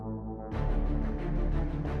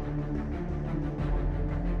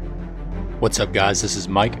What's up, guys? This is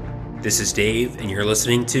Mike. This is Dave, and you're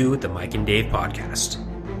listening to the Mike and Dave podcast.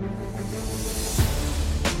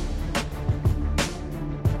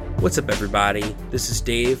 What's up, everybody? This is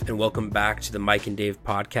Dave, and welcome back to the Mike and Dave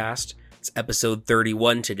podcast. It's episode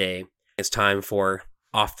 31 today. It's time for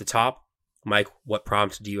Off the Top. Mike, what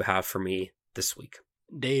prompt do you have for me this week?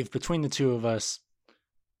 Dave, between the two of us,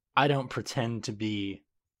 I don't pretend to be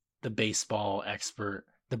the baseball expert,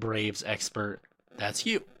 the Braves expert. That's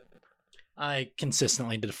you. I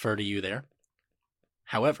consistently defer to you there.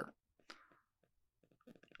 However,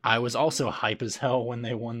 I was also hype as hell when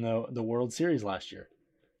they won the World Series last year.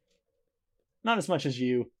 Not as much as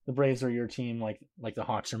you. The Braves are your team, like the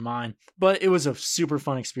Hawks are mine. But it was a super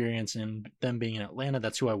fun experience, and them being in Atlanta,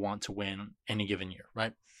 that's who I want to win any given year,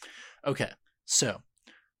 right? Okay, so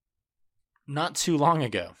not too long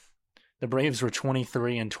ago, the Braves were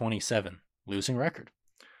 23-27, losing record.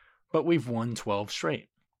 But we've won 12 straight.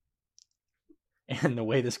 And the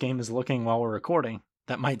way this game is looking while we're recording,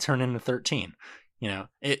 that might turn into 13. You know,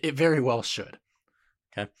 it very well should.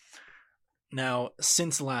 Okay. Now,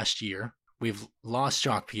 since last year, we've lost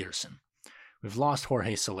Jock Peterson. We've lost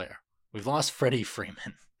Jorge Soler. We've lost Freddie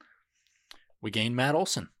Freeman. We gained Matt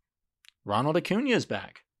Olson. Ronald Acuna is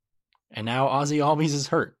back. And now Ozzie Albies is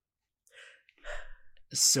hurt.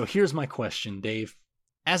 So here's my question, Dave.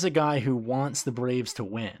 As a guy who wants the Braves to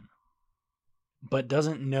win, but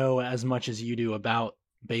doesn't know as much as you do about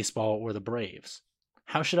baseball or the Braves,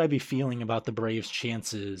 how should I be feeling about the Braves'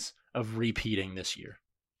 chances of repeating this year?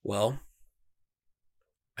 Well,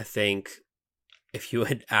 I think if you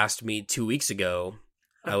had asked me 2 weeks ago,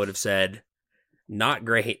 I would have said, not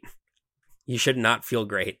great. You should not feel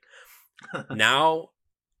great. Now,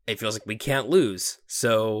 it feels like we can't lose.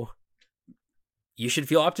 So you should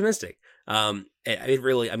feel optimistic.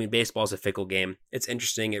 Baseball is a fickle game. It's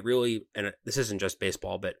interesting. And this isn't just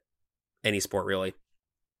baseball, but any sport really.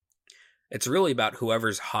 It's really about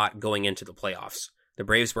whoever's hot going into the playoffs. The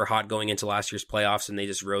Braves were hot going into last year's playoffs, and they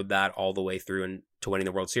just rode that all the way through and to winning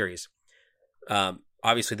the World Series.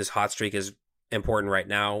 Obviously, this hot streak is important right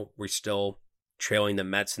now. We're still trailing the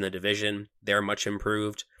Mets in the division. They're much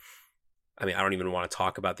improved. I don't even want to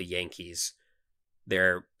talk about the Yankees.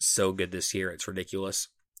 They're so good this year. It's ridiculous.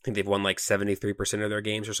 I think they've won like 73% of their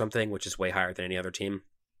games or something, which is way higher than any other team.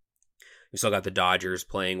 We still got the Dodgers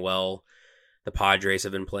playing well. The Padres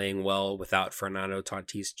have been playing well without Fernando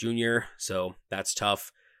Tatis Jr., so that's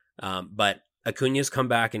tough. But Acuna's come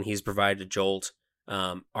back and he's provided a jolt.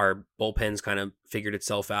 Our bullpen's kind of figured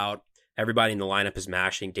itself out. Everybody in the lineup is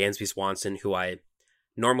mashing. Dansby Swanson, who I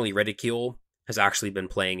normally ridicule, has actually been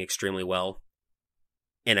playing extremely well.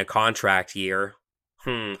 In a contract year,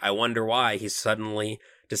 I wonder why he's suddenly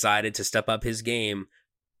decided to step up his game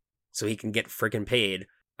so he can get freaking paid.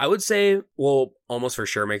 I would say we'll almost for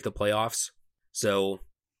sure make the playoffs. So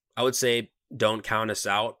I would say don't count us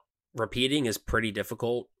out. Repeating is pretty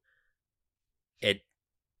difficult. It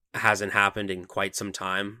hasn't happened in quite some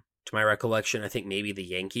time, to my recollection. I think maybe the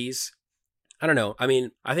Yankees. I don't know.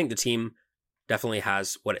 I think the team definitely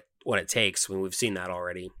has what it takes. We've seen that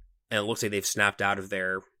already. And it looks like they've snapped out of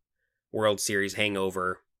their World Series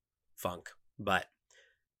hangover funk. But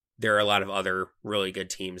there are a lot of other really good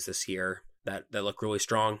teams this year that look really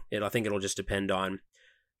strong. I think it'll just depend on,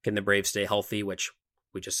 can the Braves stay healthy, which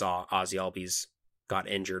we just saw Ozzie Albies got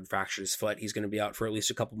injured, fractured his foot. He's going to be out for at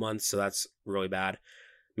least a couple months, so that's really bad.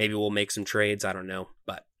 Maybe we'll make some trades. I don't know.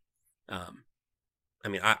 But,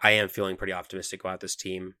 I am feeling pretty optimistic about this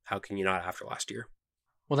team. How can you not after last year?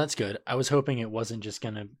 Well, that's good. I was hoping it wasn't just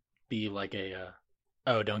going to be like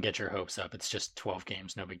don't get your hopes up. It's just 12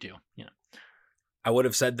 games, no big deal. I would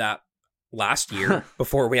have said that last year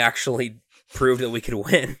before we actually proved that we could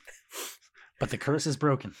win. But the curse is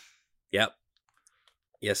broken. Yep.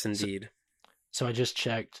 Yes, indeed. So I just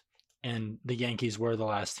checked, and the Yankees were the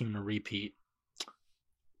last team to repeat.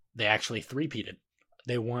 They actually three-peated.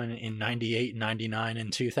 They won in 98, 99,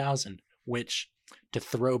 and 2000, which, to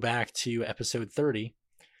throw back to episode 30,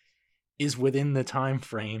 is within the time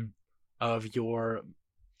frame of your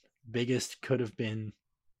biggest could have been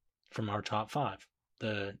from our top five,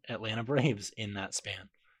 the Atlanta Braves in that span.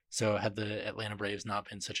 So had the Atlanta Braves not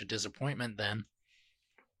been such a disappointment, then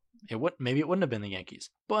maybe it wouldn't have been the Yankees.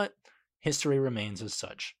 But history remains as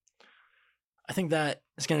such. I think that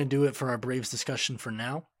is going to do it for our Braves discussion for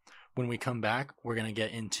now. When we come back, we're going to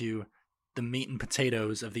get into the meat and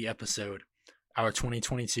potatoes of the episode, our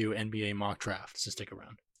 2022 NBA mock draft. So stick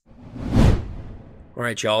around. All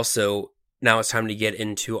right, y'all. So now it's time to get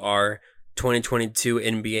into our 2022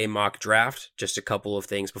 NBA mock draft. Just a couple of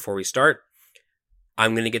things before we start.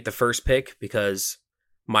 I'm going to get the first pick because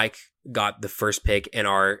Mike got the first pick in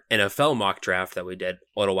our NFL mock draft that we did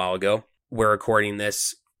a little while ago. We're recording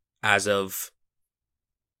this as of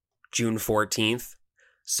June 14th.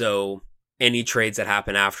 So any trades that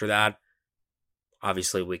happen after that,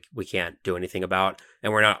 obviously we can't do anything about.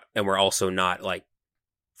 And we're also not like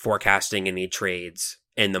forecasting any trades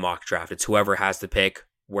in the mock draft. It's whoever has the pick,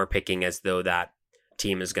 we're picking as though that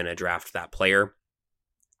team is going to draft that player.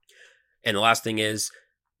 And the last thing is,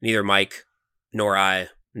 neither Mike nor I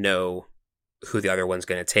know who the other one's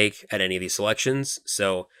going to take at any of these selections.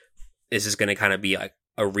 So this is going to kind of be like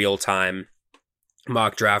a real-time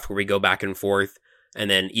mock draft where we go back and forth. And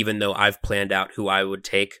then even though I've planned out who I would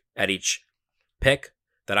take at each pick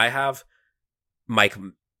that I have, Mike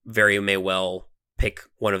very may well pick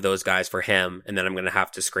one of those guys for him. And then I'm going to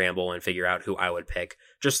have to scramble and figure out who I would pick,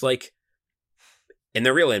 just like in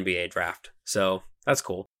the real NBA draft. So that's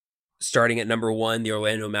cool. Starting at number 1, the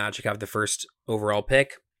Orlando Magic have the first overall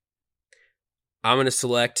pick. I'm going to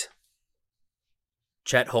select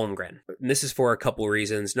Chet Holmgren. And this is for a couple of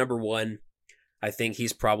reasons. Number 1, I think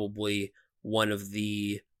he's probably one of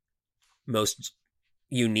the most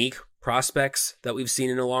unique prospects that we've seen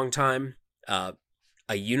in a long time. A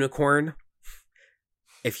unicorn,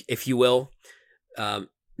 if you will. Not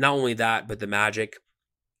only that, but the Magic,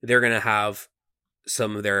 they're going to have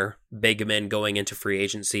some of their big men going into free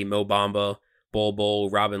agency. Mo Bamba, Bol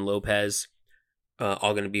Bol, Robin Lopez,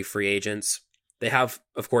 all going to be free agents. They have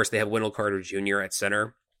Wendell Carter Jr. at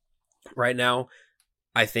center right now.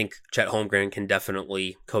 I think Chet Holmgren can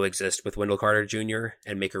definitely coexist with Wendell Carter Jr.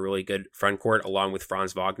 and make a really good front court along with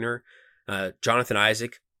Franz Wagner. Jonathan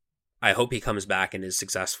Isaac, I hope he comes back and is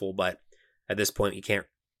successful, but at this point you can't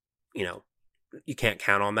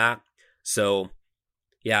count on that. So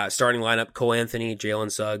yeah, starting lineup, Cole Anthony,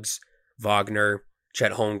 Jalen Suggs, Wagner,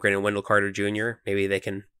 Chet Holmgren, and Wendell Carter Jr. Maybe they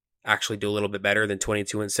can actually do a little bit better than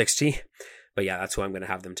 22 and 60. But yeah, that's who I'm going to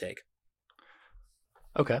have them take.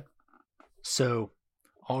 Okay. So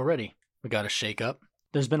already we got a shake-up.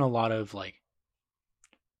 There's been a lot of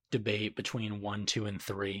debate between 1, 2, and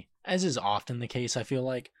 3, as is often the case, I feel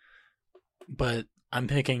like. But I'm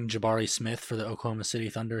picking Jabari Smith for the Oklahoma City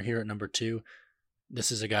Thunder here at number 2.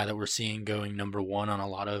 This is a guy that we're seeing going number 1 on a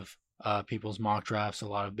lot of people's mock drafts, a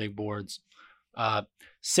lot of big boards.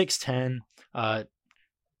 6'10",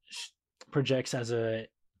 projects as a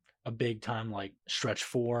big time stretch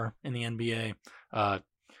 4 in the NBA.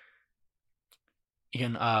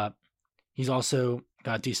 He's also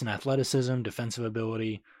got decent athleticism, defensive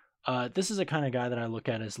ability. This is a kind of guy that I look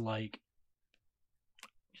at as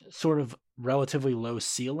sort of relatively low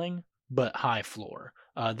ceiling, but high floor.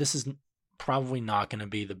 This is probably not going to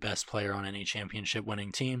be the best player on any championship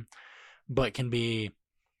winning team, but can be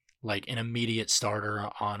an immediate starter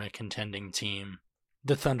on a contending team.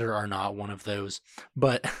 The Thunder are not one of those,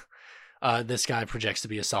 but this guy projects to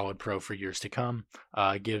be a solid pro for years to come.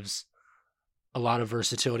 Gives a lot of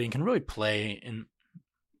versatility and can really play in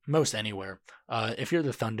most anywhere. If you're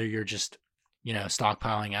the Thunder, you're just,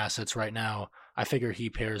 stockpiling assets right now. I figure he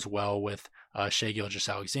pairs well with Shai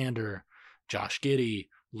Gilgeous-Alexander, Josh Giddey,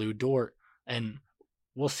 Lou Dort, and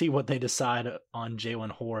we'll see what they decide on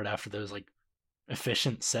Jalen Horde after those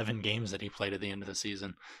efficient 7 games that he played at the end of the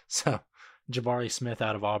season. So Jabari Smith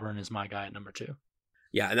out of Auburn is my guy at number 2.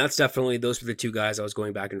 Yeah, and those were the 2 guys I was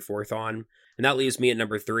going back and forth on. And that leaves me at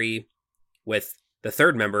number 3 with the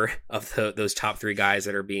third member of those top 3 guys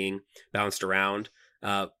that are being bounced around.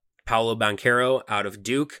 Paolo Banchero out of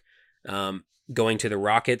Duke, going to the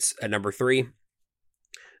Rockets at number 3.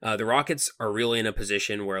 The Rockets are really in a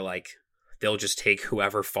position where they'll just take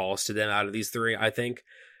whoever falls to them out of these 3, I think.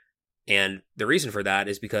 And the reason for that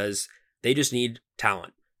is because they just need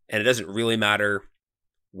talent. And it doesn't really matter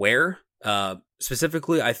where.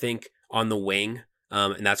 Specifically, I think on the wing,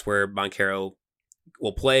 and that's where Banchero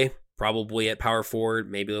will play, probably at power forward,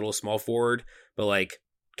 maybe a little small forward. But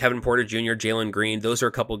Kevin Porter Jr., Jalen Green, those are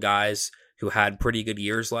a couple guys who had pretty good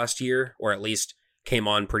years last year, or at least came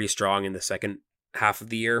on pretty strong in the second half of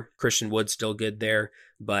the year. Christian Wood's still good there.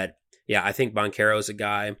 But yeah, I think Banchero is a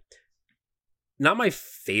guy. Not my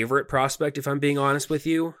favorite prospect, if I'm being honest with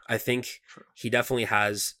you. I think he definitely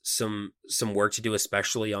has some work to do,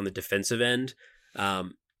 especially on the defensive end.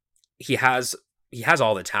 He has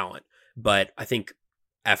all the talent, but I think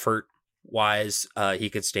effort-wise, he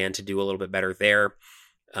could stand to do a little bit better there.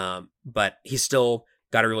 But he's still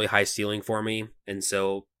got a really high ceiling for me, and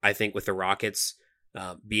so I think with the Rockets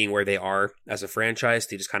being where they are as a franchise,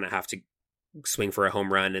 they just kind of have to swing for a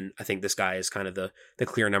home run, and I think this guy is kind of the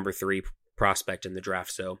clear number 3 prospect in the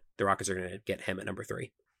draft, so the Rockets are going to get him at number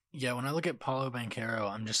 3. Yeah, when I look at Paolo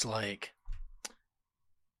Banchero, I'm just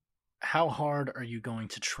how hard are you going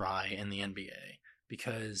to try in the NBA?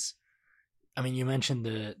 Because, I mean, you mentioned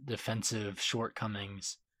the defensive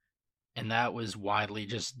shortcomings, and that was widely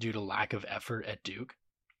just due to lack of effort at Duke.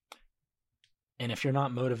 And if you're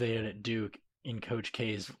not motivated at Duke in Coach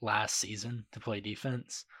K's last season to play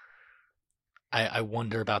defense, I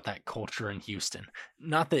wonder about that culture in Houston.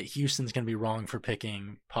 Not that Houston's going to be wrong for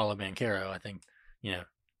picking Paolo Banchero. I think,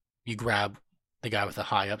 you grab the guy with the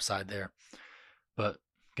high upside there. But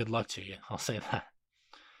good luck to you. I'll say that.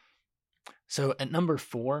 So at number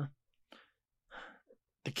 4,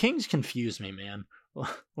 the Kings confuse me, man.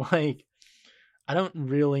 Like, I don't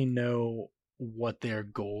really know what their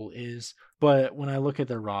goal is, but when I look at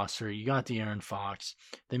their roster, you got De'Aaron Fox.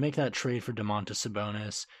 They make that trade for Domantas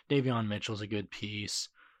Sabonis. Davion Mitchell's a good piece.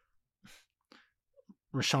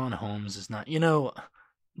 Rashawn Holmes is not. Are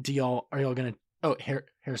y'all gonna? Oh,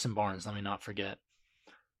 Harrison Barnes. Let me not forget.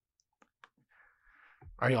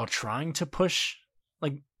 Are y'all trying to push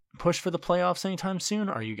for the playoffs anytime soon?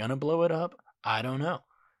 Are you gonna blow it up? I don't know.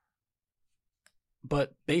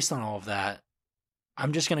 But based on all of that,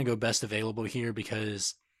 I'm just going to go best available here,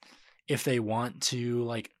 because if they want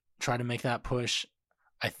to try to make that push,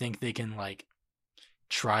 I think they can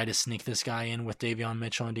try to sneak this guy in with Davion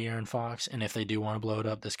Mitchell and De'Aaron Fox. And if they do want to blow it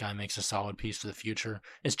up, this guy makes a solid piece for the future.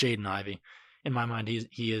 It's Jaden Ivey. In my mind,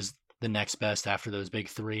 he is the next best after those big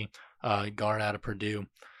 3, guard out of Purdue.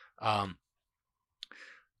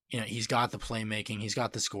 He's got the playmaking, he's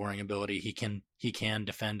got the scoring ability. He can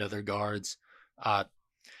defend other guards.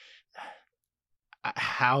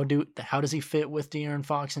 How does he fit with De'Aaron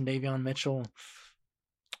Fox and Davion Mitchell?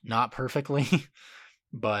 Not perfectly,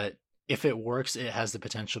 but if it works, it has the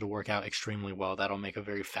potential to work out extremely well. That'll make a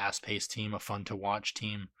very fast-paced team, a fun-to-watch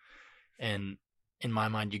team, and in my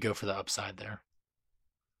mind, you go for the upside there.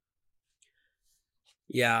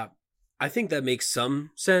 Yeah, I think that makes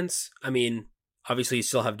some sense. I mean, obviously you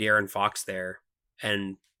still have De'Aaron Fox there,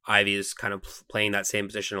 and Ivy is kind of playing that same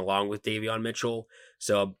position along with Davion Mitchell.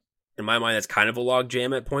 So in my mind, that's kind of a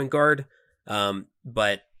logjam at point guard.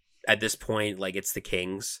 But at this point, it's the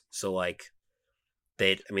Kings. So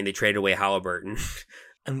they traded away Halliburton.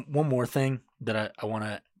 And one more thing that I want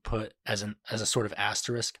to put as a sort of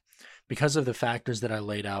asterisk, because of the factors that I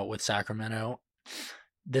laid out with Sacramento,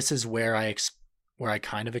 this is where I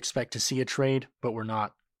kind of expect to see a trade, but we're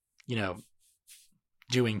not,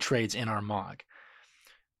 doing trades in our mock.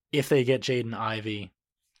 If they get Jaden Ivey,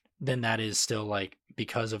 then that is still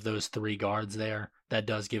because of those 3 guards there, that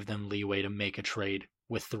does give them leeway to make a trade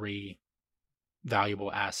with 3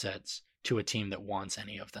 valuable assets to a team that wants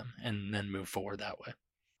any of them, and then move forward that way.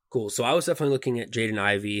 Cool. So I was definitely looking at Jaden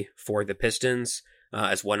Ivey for the Pistons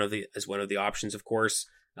as one of the options, of course.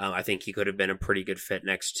 I think he could have been a pretty good fit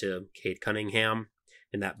next to Cade Cunningham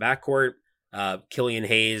in that backcourt. Killian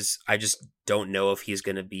Hayes, I just don't know if he's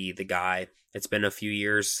going to be the guy. It's been a few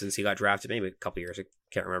years since he got drafted, maybe a couple years, I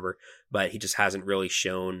can't remember, but he just hasn't really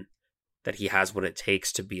shown that he has what it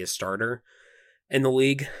takes to be a starter in the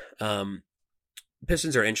league.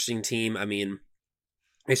 Pistons are an interesting team. I mean,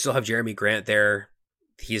 they still have Jeremy Grant there.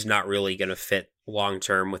 He's not really going to fit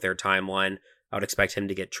long-term with their timeline. I would expect him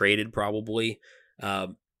to get traded probably.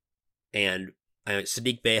 And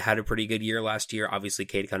Sadiq Bey had a pretty good year last year. Obviously,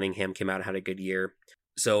 Cade Cunningham came out and had a good year.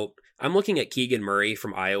 So I'm looking at Keegan Murray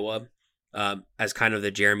from Iowa as kind of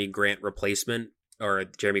the Jeremy Grant replacement, or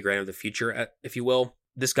Jeremy Grant of the future, if you will.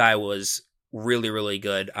 This guy was really, really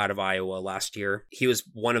good out of Iowa last year. He was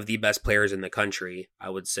one of the best players in the country, I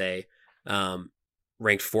would say.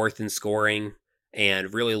 Ranked 4th in scoring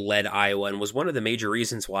and really led Iowa, and was one of the major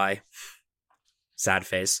reasons why, sad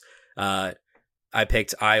face, I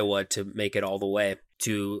picked Iowa to make it all the way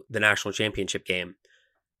to the national championship game.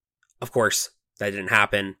 Of course, that didn't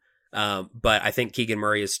happen. But I think Keegan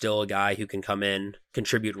Murray is still a guy who can come in,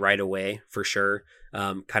 contribute right away for sure.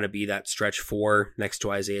 Kind of be that stretch 4 next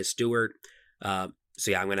to Isaiah Stewart. So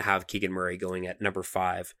yeah, I'm going to have Keegan Murray going at number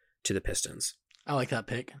 5 to the Pistons. I like that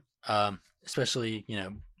pick. Especially,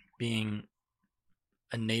 being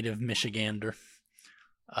a native Michigander.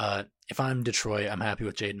 If I'm Detroit, I'm happy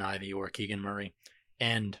with Jaden Ivey or Keegan Murray.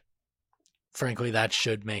 And frankly, that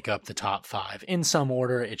should make up the top 5. In some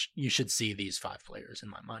order, you should see these 5 players in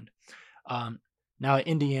my mind. Now at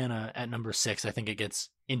Indiana at number 6, I think it gets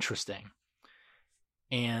interesting.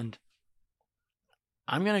 And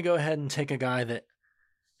I'm going to go ahead and take a guy that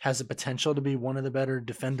has the potential to be one of the better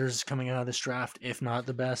defenders coming out of this draft, if not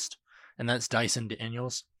the best. And that's Dyson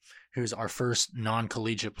Daniels, who's our first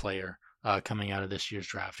non-collegiate player coming out of this year's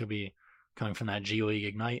draft. He'll be coming from that G League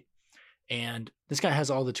Ignite. And this guy has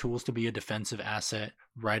all the tools to be a defensive asset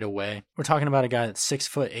right away. We're talking about a guy that's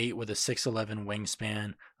 6'8" with a 6'11"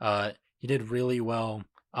 wingspan. He did really well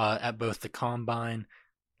at both the combine,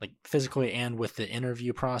 like physically, and with the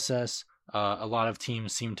interview process. A lot of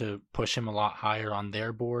teams seem to push him a lot higher on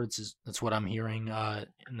their boards. That's what I'm hearing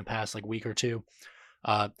in the past like week or two.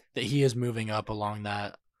 That he is moving up along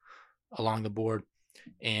the board,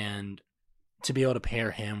 and to be able to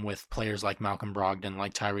pair him with players like Malcolm Brogdon,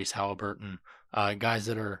 like Tyrese Halliburton, guys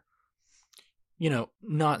that are,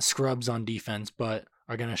 not scrubs on defense, but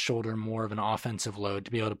are going to shoulder more of an offensive load,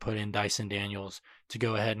 to be able to put in Dyson Daniels to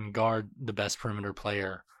go ahead and guard the best perimeter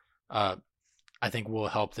player, I think will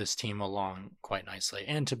help this team along quite nicely.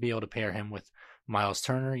 And to be able to pair him with Miles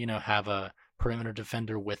Turner, have a perimeter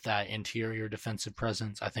defender with that interior defensive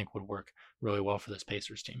presence, I think would work really well for this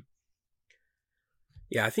Pacers team.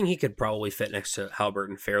 Yeah, I think he could probably fit next to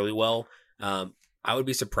Halliburton fairly well. I would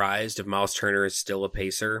be surprised if Miles Turner is still a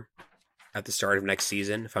Pacer at the start of next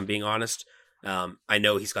season, if I'm being honest. I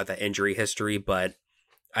know he's got that injury history, but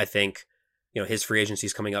I think, his free agency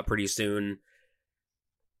is coming up pretty soon.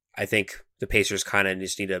 I think the Pacers kind of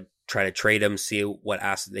just need to try to trade him, see what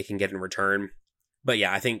asset they can get in return. But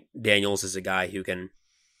yeah, I think Daniels is a guy who can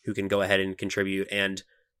go ahead and contribute, and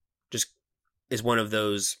just is one of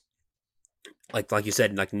those, like you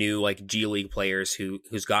said, like new like G League players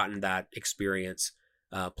who's gotten that experience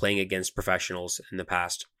playing against professionals in the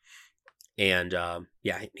past. And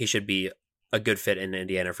yeah, he should be a good fit in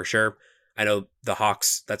Indiana for sure. I know the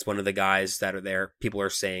Hawks, that's one of the guys that are there. People are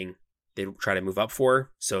saying they'd try to move up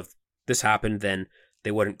for. So if this happened, then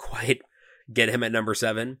they wouldn't quite get him at number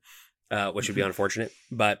 7, which would be unfortunate.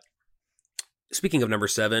 But speaking of number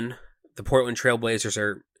 7, the Portland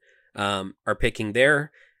Trailblazers are picking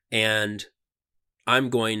there, and I'm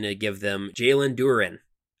going to give them Jalen Duren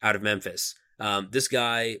out of Memphis. This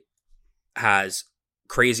guy has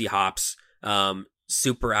crazy hops,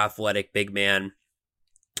 super athletic big man.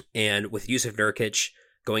 And with Yusuf Nurkic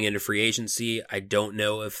going into free agency, I don't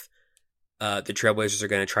know if the Trailblazers are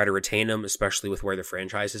going to try to retain him, especially with where the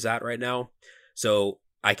franchise is at right now. So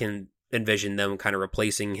I can envision them kind of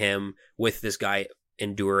replacing him with this guy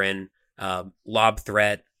in Duren, lob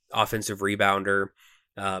threat, offensive rebounder.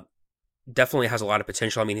 Definitely has a lot of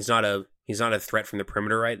potential. I mean, he's not a threat from the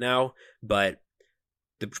perimeter right now, but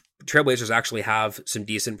the Trailblazers actually have some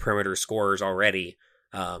decent perimeter scorers already.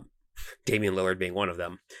 Damian Lillard being one of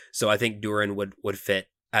them. So I think Duren would fit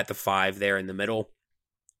at the 5 there in the middle.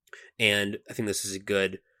 And I think this is a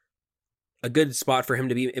good spot for him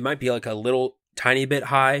to be. It might be like a little tiny bit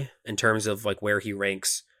high in terms of like where he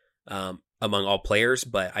ranks among all players,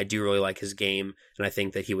 but I do really like his game, and I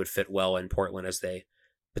think that he would fit well in Portland as they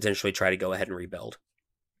potentially try to go ahead and rebuild.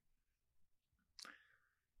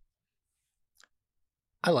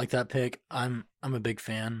 I like that pick. I'm a big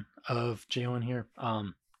fan of Jalen here.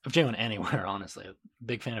 Of Jalen anywhere, honestly.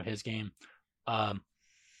 Big fan of his game.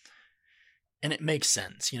 And it makes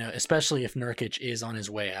sense, especially if Nurkic is on his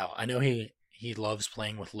way out. I know he loves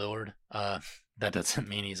playing with Lillard. That doesn't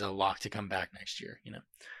mean he's a lock to come back next year,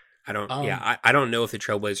 I don't I don't know if the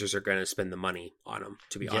Trailblazers are going to spend the money on him,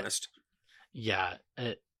 to be honest. Yeah,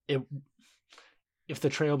 if the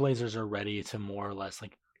Trailblazers are ready to more or less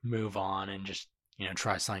like move on and just,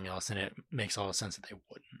 try something else, and it makes all the sense that they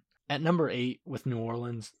wouldn't. At number 8 with New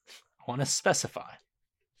Orleans, I want to specify,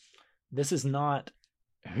 this is not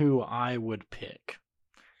who I would pick,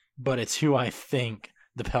 but it's who I think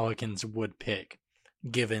the Pelicans would pick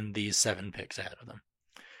given these 7 picks ahead of them.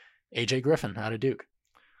 AJ Griffin out of Duke.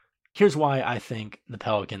 Here's why I think the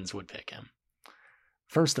Pelicans would pick him.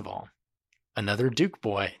 First of all, another Duke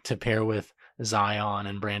boy to pair with Zion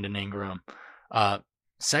and Brandon Ingram.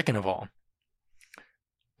 Second of all,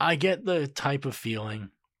 I get the type of feeling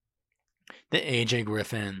that AJ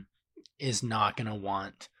Griffin is not going to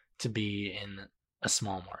want to be in a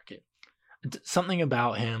small market. Something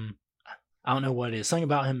about him, I don't know what it is. Something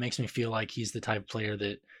about him makes me feel like he's the type of player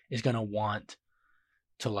that is going to want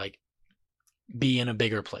to like be in a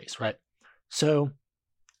bigger place, right? So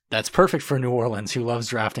that's perfect for New Orleans, who loves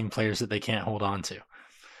drafting players that they can't hold on to.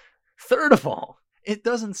 Third of all, it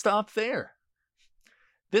doesn't stop there.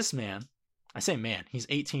 This man, I say man, he's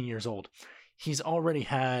 18 years old. He's already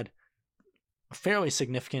had a fairly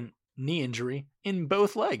significant knee injury in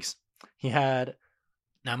both legs. He had,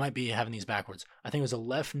 now I might be having these backwards. I think it was a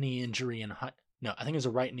left knee injury I think it was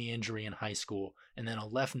a right knee injury in high school, and then a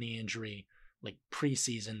left knee injury like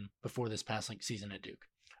preseason before this past like season at Duke.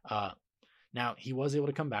 Now he was able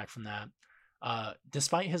to come back from that.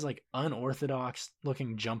 Despite his like unorthodox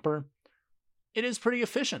looking jumper, it is pretty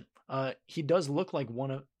efficient. He does look like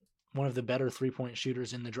one of the better 3-point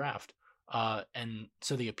shooters in the draft. And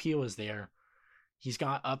so the appeal is there. He's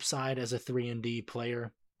got upside as a 3-and-D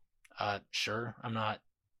player. Sure, I'm not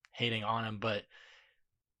hating on him, but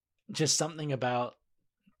just something about,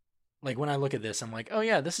 like, when I look at this, I'm like, oh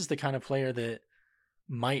yeah, this is the kind of player that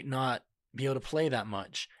might not be able to play that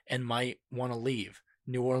much and might want to leave.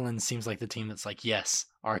 New Orleans seems like the team that's like, yes,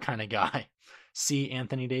 our kind of guy. See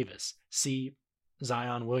Anthony Davis. See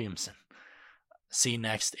Zion Williamson. See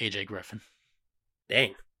next AJ Griffin.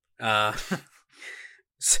 Dang.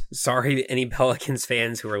 Sorry to any Pelicans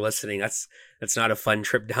fans who are listening. That's not a fun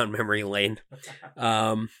trip down memory lane.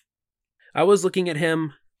 I was looking at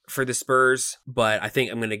him for the Spurs, but I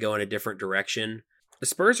think I'm going to go in a different direction. The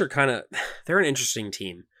Spurs are they're an interesting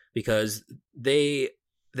team because they've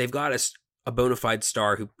got a bona fide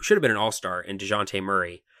star who should have been an all-star in DeJounte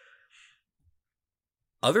Murray.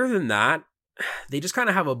 Other than that, they just kind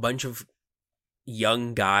of have a bunch of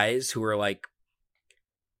young guys who are like,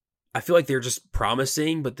 I feel like they're just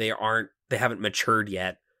promising, but they haven't matured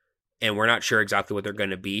yet, and we're not sure exactly what they're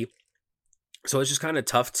going to be. So it's just kind of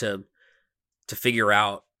tough to figure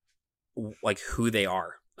out like who they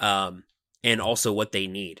are, and also what they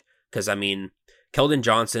need. Because I mean, Keldon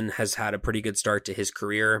Johnson has had a pretty good start to his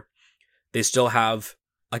career. They still have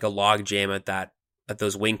like a log jam at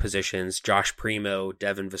those wing positions. Josh Primo,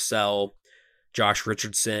 Devin Vassell, Josh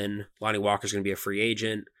Richardson, Lonnie Walker's going to be a free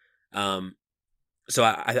agent. So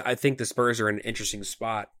I think the Spurs are in an interesting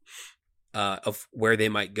spot of where they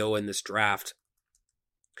might go in this draft.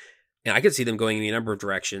 And I could see them going in a number of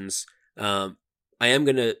directions. I am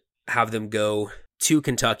going to have them go to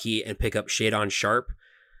Kentucky and pick up Shadon Sharp,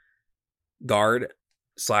 guard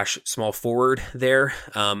 / small forward there.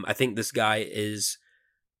 I think this guy is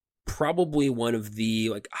probably one of the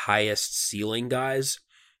like highest ceiling guys.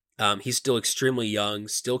 He's still extremely young,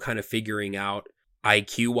 still kind of figuring out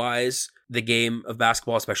IQ wise the game of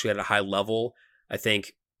basketball, especially at a high level. I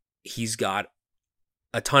think he's got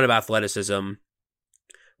a ton of athleticism,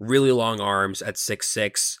 really long arms at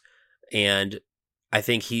 6'6", and I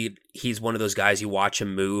think he's one of those guys you watch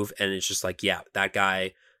him move and it's just like, yeah, that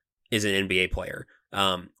guy is an NBA player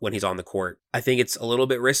when he's on the court. I think it's a little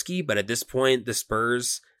bit risky, but at this point, the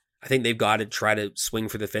Spurs, I think they've got to try to swing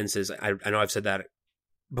for the fences. I know I've said that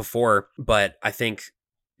before, but I think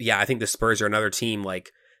the Spurs are another team.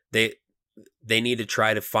 Like they need to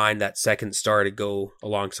try to find that second star to go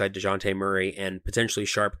alongside DeJounte Murray, and potentially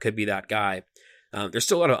Sharp could be that guy. There's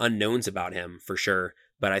still a lot of unknowns about him for sure,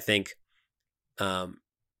 but I think,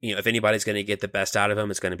 if anybody's going to get the best out of him,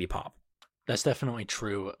 it's going to be Pop. That's definitely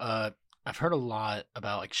true. I've heard a lot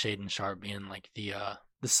about like Shadon Sharp being like the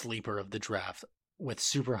sleeper of the draft with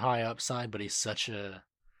super high upside, but he's such an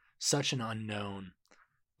unknown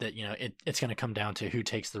that, it's going to come down to who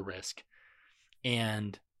takes the risk.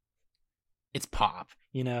 And it's Pop,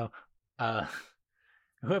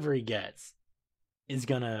 whoever he gets is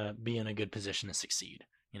going to be in a good position to succeed,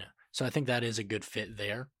 So I think that is a good fit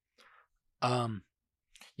there.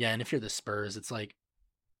 Yeah, and if you're the Spurs, it's like,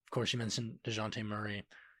 of course you mentioned DeJounte Murray.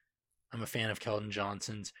 I'm a fan of Keldon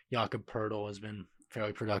Johnson's. Jakob Poeltl has been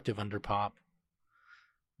fairly productive under Pop.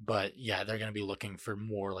 But yeah, they're going to be looking for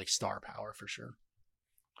more like star power for sure.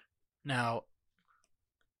 Now,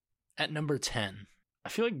 at number 10, I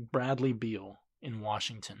feel like Bradley Beal in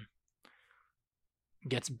Washington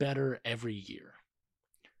gets better every year.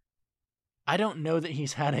 I don't know that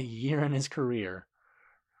he's had a year in his career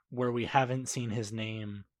where we haven't seen his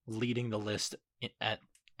name leading the list at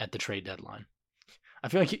the trade deadline. I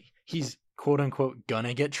feel like he's quote unquote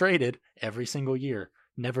gonna get traded every single year.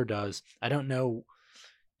 Never does. I don't know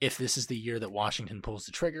if this is the year that Washington pulls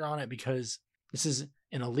the trigger on it, because this is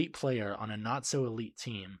an elite player on a not so elite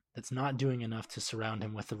team that's not doing enough to surround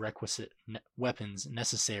him with the requisite weapons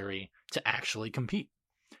necessary to actually compete.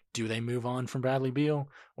 Do they move on from Bradley Beal,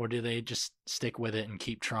 or do they just stick with it and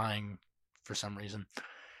keep trying for some reason?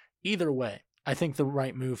 Either way, I think the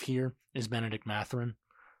right move here is Benedict Mathurin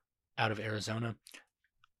out of Arizona.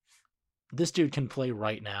 This dude can play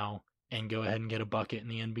right now and go ahead and get a bucket in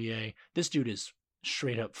the NBA. This dude is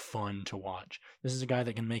straight up fun to watch. This is a guy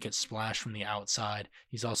that can make it splash from the outside.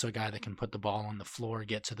 He's also a guy that can put the ball on the floor,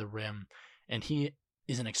 get to the rim, and he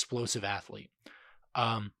is an explosive athlete.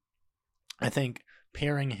 I think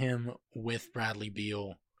pairing him with Bradley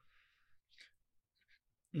Beal,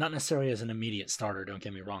 not necessarily as an immediate starter, don't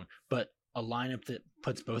get me wrong, but a lineup that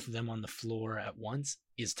puts both of them on the floor at once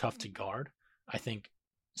is tough to guard. I think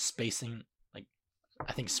spreading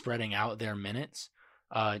out their minutes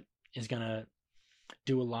is going to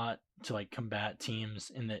do a lot to combat teams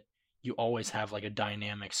in that you always have a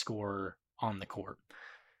dynamic scorer on the court.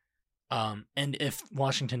 And if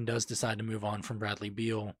Washington does decide to move on from Bradley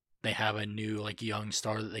Beal, they have a new like young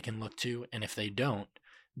star that they can look to, and if they don't,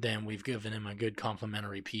 then we've given him a good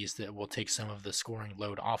complementary piece that will take some of the scoring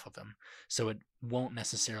load off of him. So it won't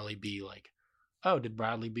necessarily be like, oh, did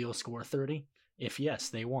Bradley Beal score 30? If yes,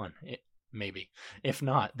 they won. Maybe. If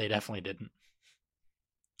not, they definitely didn't.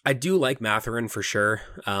 I do like Mathurin for sure.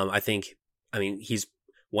 I mean, he's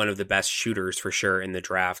one of the best shooters for sure in the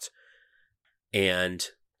draft. And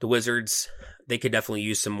the Wizards, they could definitely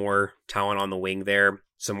use some more talent on the wing there,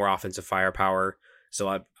 some more offensive firepower.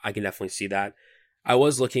 So I can definitely see that. I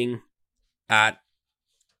was looking at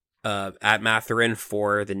Mathurin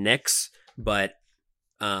for the Knicks, but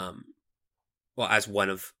as one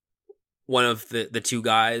of the two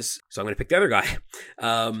guys, so I'm going to pick the other guy.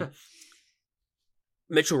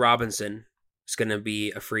 Mitchell Robinson is going to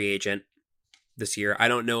be a free agent this year. I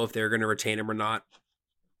don't know if they're going to retain him or not.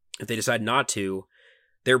 If they decide not to,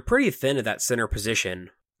 they're pretty thin at that center position.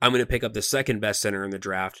 I'm going to pick up the second best center in the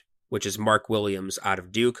draft, which is Mark Williams out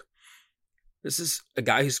of Duke. This is a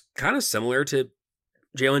guy who's kind of similar to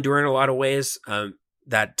Jalen Duren in a lot of ways.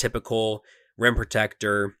 That typical rim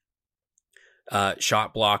protector,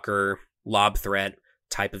 shot blocker, lob threat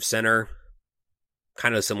type of center.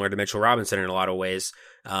 Kind of similar to Mitchell Robinson in a lot of ways.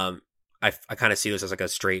 I kind of see this as like a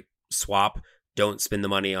straight swap. Don't spend the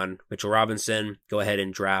money on Mitchell Robinson. Go ahead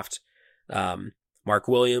and draft Mark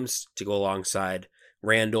Williams to go alongside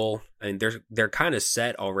Randall. I mean, they're kind of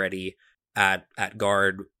set already at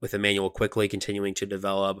guard with Emmanuel Quickley continuing to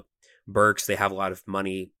develop. Burks, they have a lot of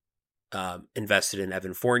money invested in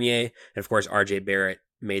Evan Fournier. And of course, RJ Barrett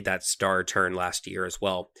made that star turn last year as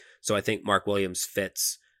well. So I think Mark Williams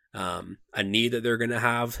fits a need that they're going to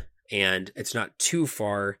have, and it's not too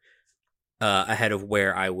far ahead of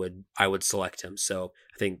where I would select him. So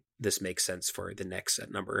I think this makes sense for the Knicks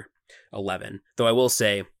at number 11. Though I will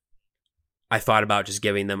say, I thought about just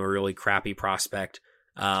giving them a really crappy prospect,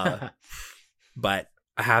 but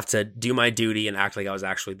I have to do my duty and act like I was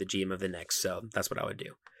actually the GM of the Knicks. So that's what I would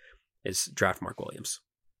do, is draft Mark Williams.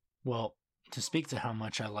 Well, to speak to how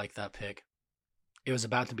much I like that pick, it was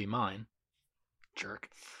about to be mine. Jerk.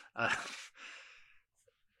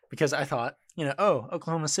 Because I thought,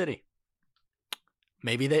 Oklahoma City.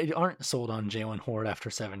 Maybe they aren't sold on Jalen Horde after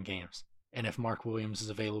 7 games. And if Mark Williams is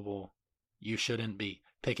available, you shouldn't be.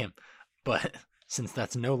 Pick him. But since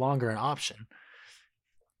that's no longer an option,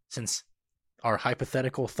 since our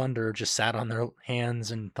hypothetical Thunder just sat on their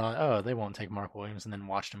hands and thought, oh, they won't take Mark Williams, and then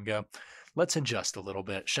watched him go, let's adjust a little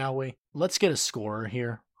bit, shall we? Let's get a scorer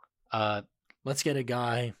here. Let's get a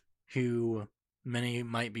guy who many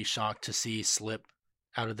might be shocked to see slip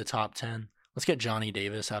out of the top 10. Let's get Johnny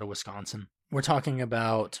Davis out of Wisconsin. We're talking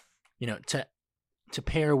about, to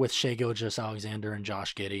pair with Shai Gilgeous-Alexander and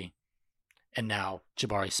Josh Giddey, and now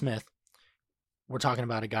Jabari Smith. We're talking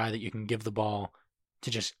about a guy that you can give the ball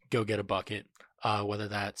to just go get a bucket, whether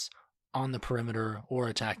that's on the perimeter or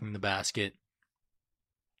attacking the basket.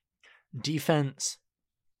 Defense,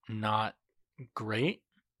 not great.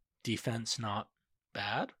 Defense, not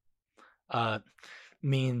bad.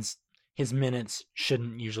 Means his minutes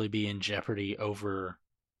shouldn't usually be in jeopardy over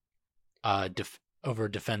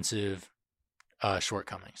defensive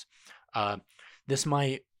shortcomings. This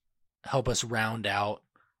might help us round out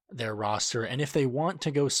their roster, and if they want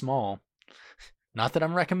to go small, not that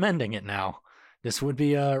I'm recommending it now, this would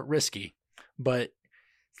be risky, but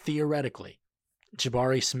theoretically,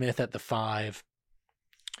 Jabari Smith at the 5,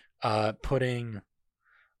 putting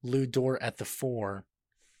Lou Dort at the 4,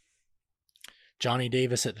 Johnny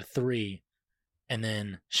Davis at the 3, and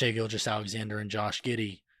then Shai Gilgeous-Alexander and Josh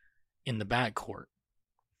Giddey in the backcourt.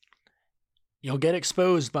 You'll get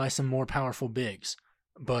exposed by some more powerful bigs,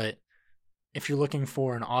 but if you're looking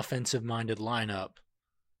for an offensive-minded lineup,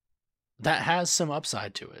 that has some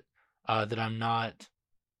upside to it that I'm not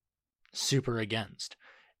super against.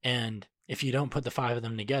 And if you don't put the 5 of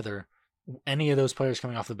them together, any of those players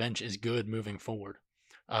coming off the bench is good moving forward.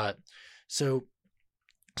 So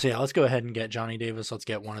yeah, let's go ahead and get Johnny Davis. Let's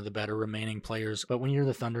get one of the better remaining players. But when you're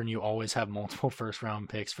the Thunder and you always have multiple first-round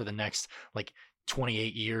picks for the next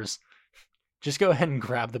 28 years, just go ahead and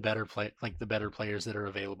grab the better players that are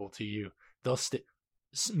available to you.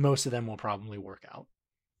 Most of them will probably work out.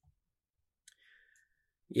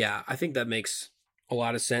 Yeah, I think that makes a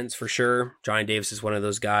lot of sense for sure. Johnny Davis is one of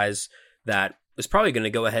those guys that is probably going to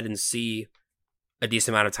go ahead and see a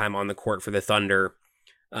decent amount of time on the court for the Thunder.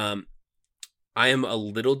 I am a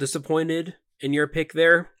little disappointed in your pick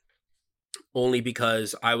there, only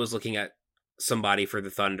because I was looking at somebody for the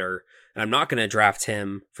Thunder, and I'm not going to draft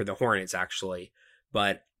him for the Hornets, actually,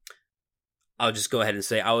 but I'll just go ahead and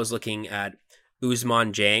say I was looking at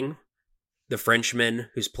Ousmane Dieng, the Frenchman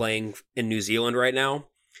who's playing in New Zealand right now.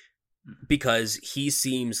 because he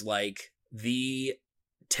seems like the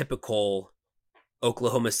typical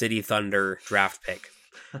Oklahoma City Thunder draft pick.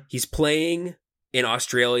 He's playing in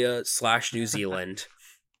Australia / New Zealand.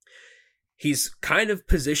 He's kind of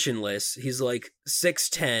positionless. He's like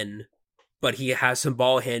 6'10", but he has some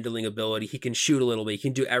ball handling ability. He can shoot a little bit. He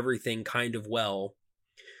can do everything kind of well.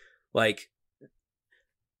 Like,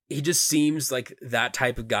 he just seems like that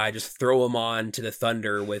type of guy. Just throw him on to the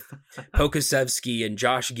Thunder with Pokusevski and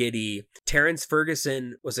Josh Giddey. Terrence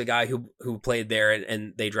Ferguson was a guy who played there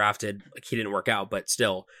and they drafted. Like, he didn't work out, but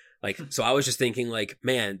still. Like, so I was just thinking, like,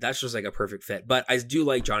 man, that's just like a perfect fit. But I do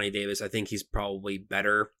like Johnny Davis. I think he's probably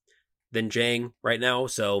better than Jang right now.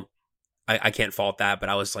 So I can't fault that. But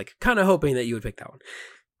I was like kind of hoping that you would pick that one.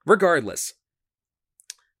 Regardless,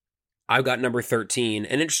 I've got number 13.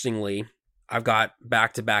 And interestingly, I've got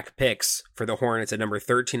back-to-back picks for the Hornets at number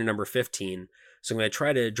 13 and number 15. So I'm going to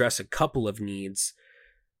try to address a couple of needs.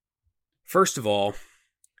 First of all,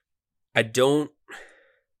 I'm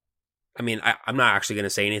not actually going to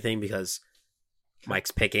say anything because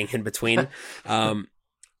Mike's picking in between.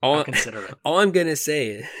 I'll consider it. All I'm going to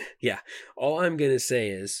say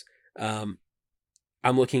is I'm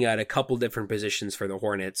looking at a couple different positions for the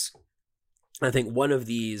Hornets. I think one of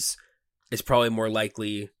these is probably more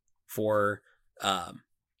likely for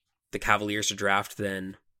the Cavaliers to draft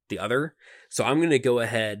than the other. So I'm going to go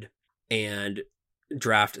ahead and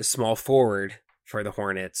draft a small forward for the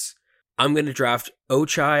Hornets. I'm going to draft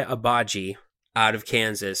Ochai Agbaji out of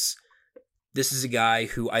Kansas. This is a guy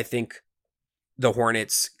who I think the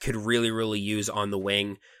Hornets could really, really use on the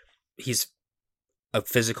wing. He's a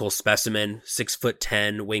physical specimen,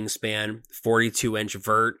 6'10" wingspan, 42-inch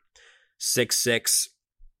vert, 6'6".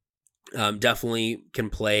 Definitely can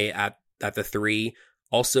play at the 3.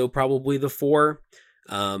 Also probably the 4.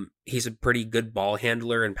 He's a pretty good ball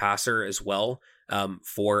handler and passer as well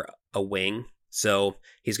for a wing. So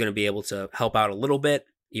he's going to be able to help out a little bit,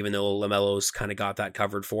 even though LaMelo's kind of got that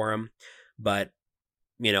covered for him. But,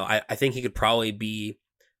 I think he could probably be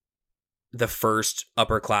the first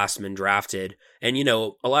upperclassman drafted. And,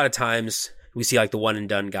 a lot of times we see like the one and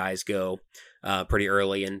done guys go pretty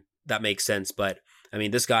early, and that makes sense. But,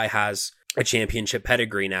 this guy has a championship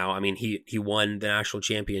pedigree now. He won the national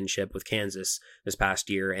championship with Kansas this past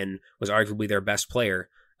year and was arguably their best player.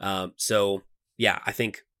 So, yeah, I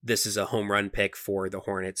think this is a home run pick for the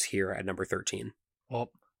Hornets here at number 13.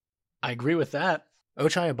 Well, I agree with that.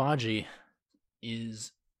 Ochai Agbaji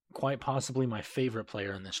is quite possibly my favorite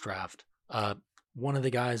player in this draft. One of the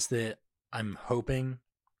guys that I'm hoping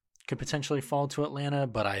could potentially fall to Atlanta,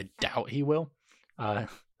 but I doubt he will.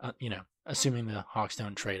 Assuming the Hawks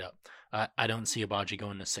don't trade up. I don't see Agbaji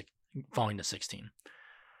falling to 16.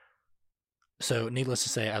 So, needless to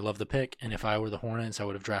say, I love the pick, and if I were the Hornets, I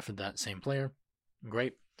would have drafted that same player.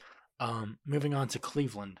 Great. Moving on to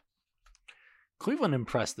Cleveland. Cleveland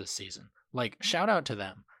impressed this season. Like, shout out to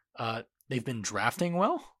them. They've been drafting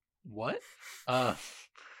well. What?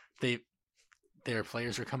 Their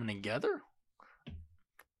players are coming together.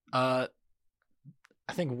 I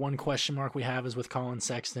think one question mark we have is with Colin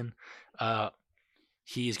Sexton.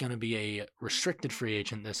 He's going to be a restricted free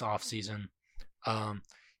agent this offseason.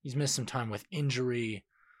 He's missed some time with injury.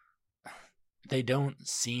 They don't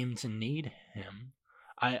seem to need him.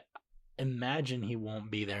 I imagine he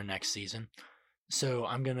won't be there next season. So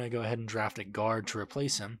I'm going to go ahead and draft a guard to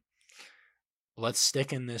replace him. Let's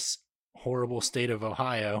stick in this horrible state of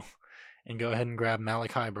Ohio and go ahead and grab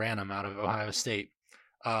Malachi Branham out of Ohio State.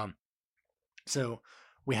 So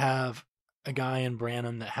we have a guy in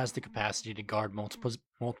Branham that has the capacity to guard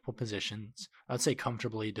multiple positions. I'd say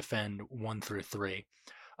comfortably defend 1 through 3.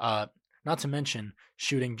 Not to mention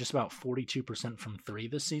shooting just about 42% from 3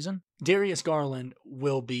 this season. Darius Garland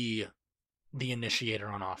will be the initiator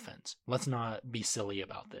on offense. Let's not be silly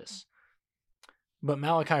about this. But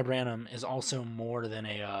Malachi Branham is also more than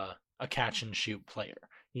a catch and shoot player.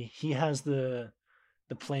 He has the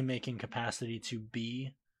playmaking capacity to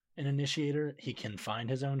be an initiator. He can find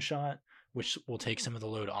his own shot, which will take some of the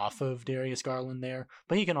load off of Darius Garland there.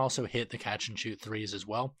 But he can also hit the catch and shoot threes as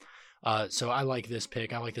well. So I like this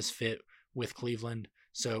pick. I like this fit with Cleveland.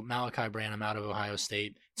 So Malachi Branham out of Ohio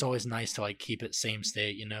State. It's always nice to keep it same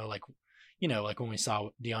state, like when we saw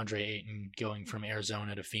DeAndre Ayton going from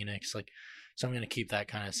Arizona to Phoenix. So I'm going to keep that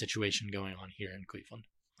kind of situation going on here in Cleveland.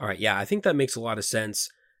 All right, yeah, I think that makes a lot of sense.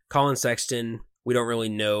 Colin Sexton, we don't really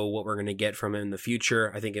know what we're going to get from him in the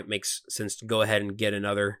future. I think it makes sense to go ahead and get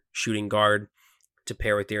another shooting guard to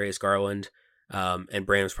pair with Darius Garland. And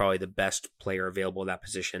Branham's probably the best player available at that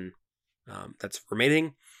position that's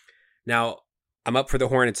remaining. Now, I'm up for the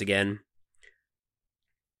Hornets again.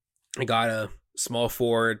 I got small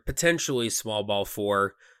forward, potentially small ball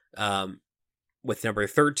 4, with number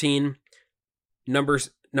 13.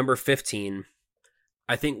 Number 15,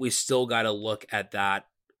 I think we still got to look at that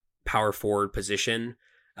power forward position.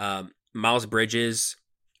 Miles Bridges,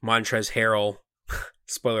 Montrezl Harrell,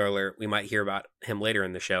 spoiler alert, we might hear about him later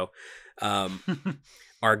in the show,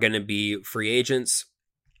 are going to be free agents,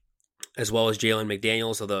 as well as Jalen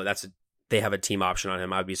McDaniels, although they have a team option on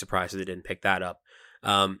him. I'd be surprised if they didn't pick that up.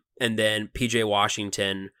 And then PJ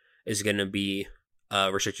Washington is going to be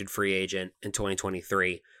a restricted free agent in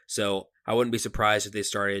 2023. So I wouldn't be surprised if they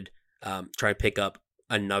started trying to pick up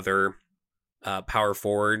another power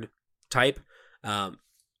forward type.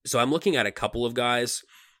 So I'm looking at a couple of guys.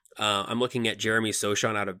 I'm looking at Jeremy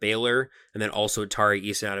Sochan out of Baylor, and then also Tari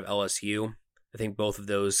Eason out of LSU. I think both of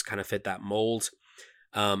those kind of fit that mold.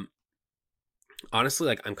 Honestly,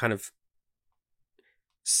 like, I'm kind of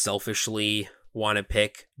selfishly want to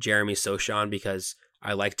pick Jeremy Sochan because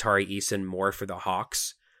I like Tari Eason more for the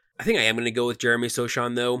Hawks. I think I am going to go with Jeremy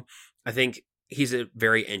Sochan, though. I think he's a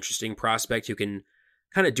very interesting prospect who can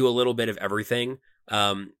kind of do a little bit of everything.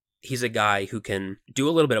 He's a guy who can do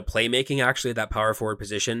a little bit of playmaking, actually, at that power forward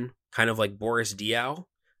position, kind of like Boris Diaw,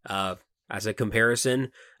 as a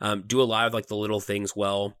comparison. Do a lot of like the little things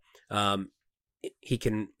well. He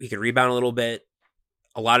can rebound a little bit,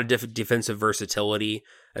 a lot of defensive versatility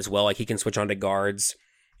as well. Like, he can switch onto guards.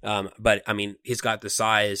 But I mean, he's got the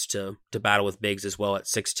size to battle with bigs as well at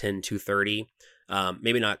 6'10", 230.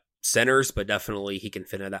 Maybe not centers, but definitely he can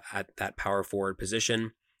fit at that power forward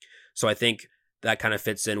position. So I think that kind of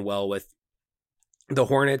fits in well with the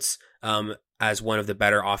Hornets as one of the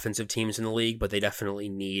better offensive teams in the league, but they definitely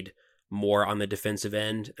need more on the defensive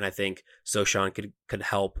end. And I think Sochan could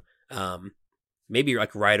help maybe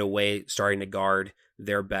like right away starting to guard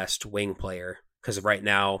their best wing player. Because right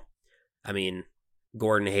now, I mean,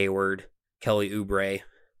 Gordon Hayward, Kelly Oubre,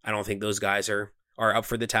 I don't think those guys are up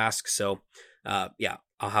for the task. So yeah,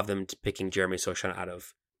 I'll have them picking Jeremy Sochan out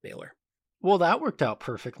of Baylor. Well, that worked out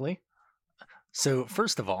perfectly. So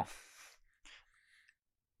first of all,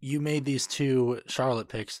 you made these two Charlotte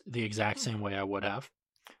picks the exact same way I would have.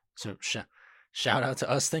 So shout out to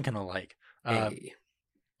us thinking alike. Hey.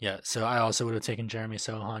 Yeah, so I also would have taken Jeremy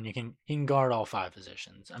Sochan. He can guard all 5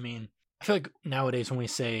 positions. I mean, I feel like nowadays when we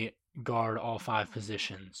say guard all 5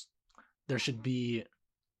 positions, there's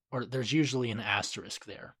usually an asterisk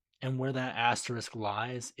there. And where that asterisk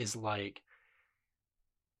lies is like,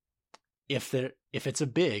 if it's a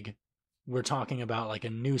big, we're talking about like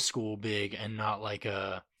a new school big and not like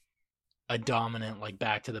a dominant, like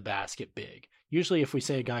back to the basket big. Usually if we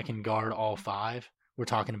say a guy can guard all 5, we're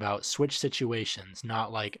talking about switch situations,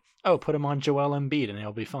 not like, oh, put him on Joel Embiid and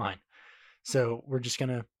he'll be fine. So I'm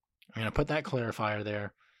gonna put that clarifier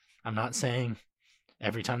there. I'm not saying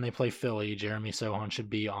every time they play Philly, Jeremy Sochan should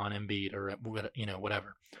be on Embiid or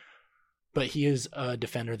whatever. But he is a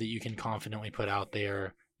defender that you can confidently put out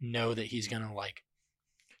there, know that he's gonna like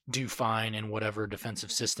do fine in whatever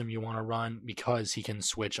defensive system you want to run because he can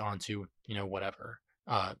switch onto whatever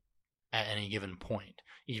at any given point,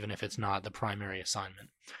 even if it's not the primary assignment.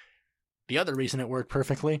 The other reason it worked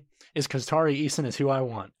perfectly is because Tari Eason is who I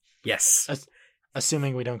want. Yes.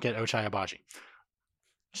 Assuming we don't get Ochai Agbaji.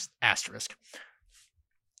 Just asterisk.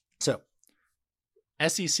 So,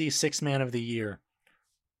 SEC Sixth Man of the Year.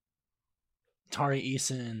 Tari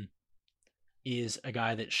Eason is a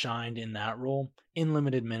guy that shined in that role in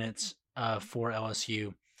limited minutes for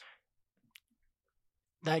LSU.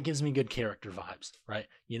 That gives me good character vibes, right?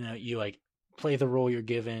 You like play the role you're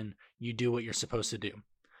given, you do what you're supposed to do.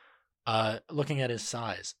 Looking at his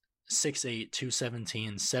size, 6'8",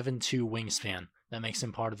 217, 7'2" wingspan. That makes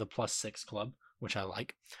him part of the +6 club, which I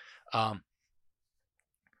like.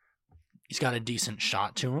 He's got a decent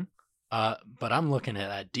shot to him. But I'm looking at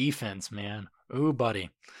that defense, man. Ooh,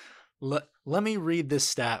 buddy. Let me read this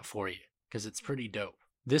stat for you, because it's pretty dope.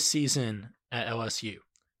 This season at LSU,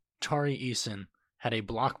 Tari Eason had a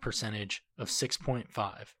block percentage of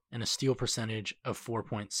 6.5 and a steal percentage of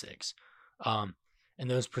 4.6. And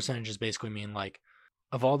those percentages basically mean, like,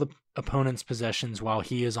 of all the opponent's possessions while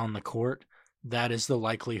he is on the court, that is the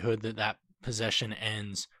likelihood that possession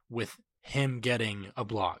ends with him getting a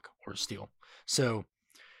block or a steal. So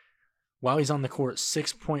while he's on the court,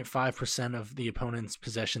 6.5% of the opponent's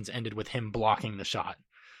possessions ended with him blocking the shot.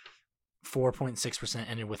 4.6%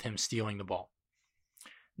 ended with him stealing the ball.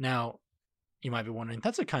 Now, you might be wondering,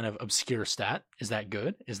 that's a kind of obscure stat. Is that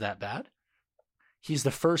good? Is that bad? He's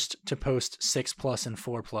the first to post 6+ and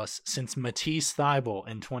 4+ since Matisse Thybulle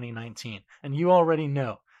in 2019. And you already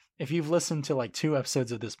know, if you've listened to like 2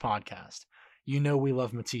 episodes of this podcast, you know we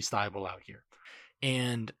love Matisse Thybulle out here.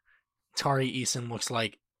 And Tari Eason looks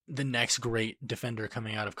like the next great defender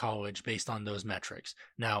coming out of college based on those metrics.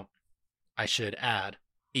 Now, I should add,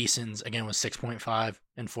 Eason's again was 6.5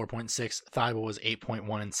 and 4.6. Thibault was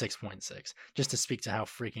 8.1 and 6.6, just to speak to how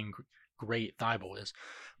freaking great Thibault is.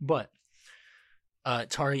 But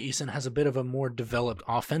Tari Eason has a bit of a more developed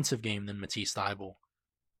offensive game than Matisse Thibault,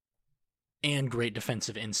 and great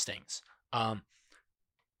defensive instincts.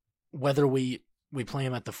 Whether we play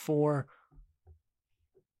him at the 4,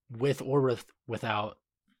 with or without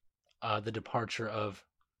the departure of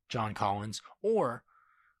John Collins, or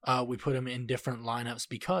we put him in different lineups,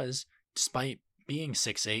 because despite being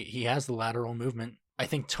 6'8", he has the lateral movement. I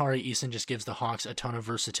think Tari Eason just gives the Hawks a ton of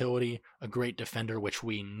versatility, a great defender, which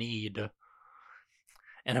we need,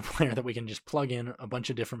 and a player that we can just plug in a bunch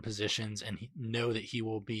of different positions and know that he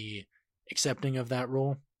will be accepting of that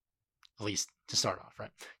role, at least to start off,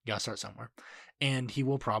 right? You got to start somewhere. And he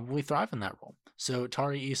will probably thrive in that role. So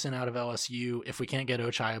Tari Eason out of LSU, if we can't get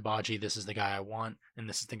Ochai Agbaji, this is the guy I want, and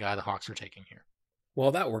this is the guy the Hawks are taking here.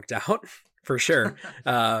 Well, that worked out for sure.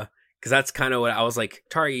 Because that's kind of what I was like.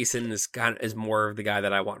 Tari Eason is more of the guy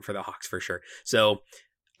that I want for the Hawks for sure. So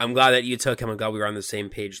I'm glad that you took him. I'm glad we were on the same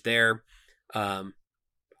page there.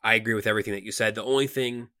 I agree with everything that you said. The only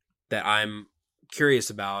thing that I'm curious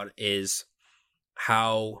about is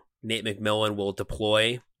how Nate McMillan will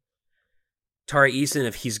deploy Tari Eason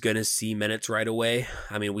if he's going to see minutes right away.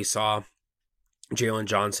 I mean, we saw Jalen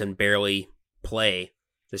Johnson barely play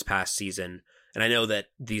this past season. And I know that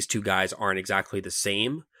these two guys aren't exactly the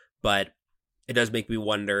same, but it does make me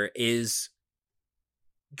wonder, is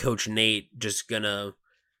Coach Nate just going to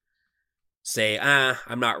say,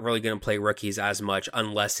 I'm not really going to play rookies as much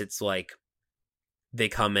unless it's like they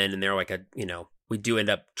come in and they're like we do end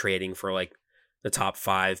up trading for like the top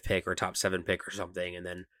 5 pick or top 7 pick or something, and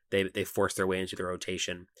then they force their way into the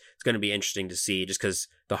rotation. It's going to be interesting to see, just because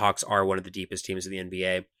the Hawks are one of the deepest teams in the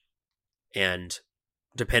NBA, and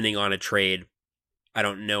depending on a trade, I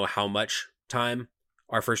don't know how much time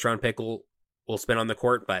our first round pick will spend on the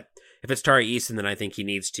court, but if it's Tari Eason, then I think he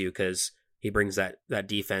needs to, because he brings that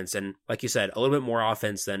defense, and like you said, a little bit more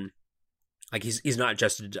offense than, like, he's not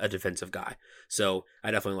just a defensive guy. So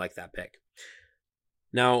I definitely like that pick.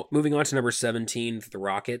 Now, moving on to number 17, the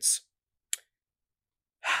Rockets.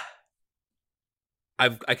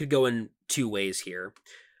 I could go in 2 ways here.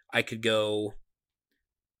 I could go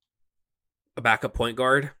a backup point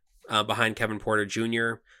guard behind Kevin Porter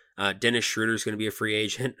Jr. Dennis Schroeder's going to be a free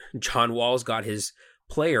agent. John Wall's got his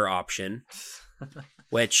player option,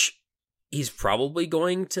 which he's probably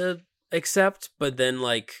going to accept, but then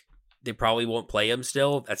like they probably won't play him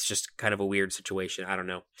still. That's just kind of a weird situation. I don't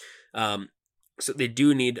know. So they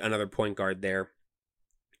do need another point guard there.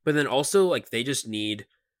 But then also, like, they just need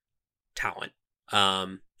talent.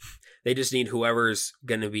 They just need whoever's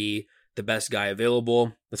going to be the best guy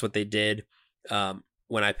available. That's what they did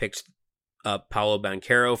when I picked Paolo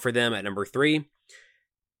Banchero for them at number 3.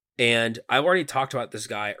 And I've already talked about this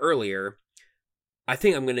guy earlier. I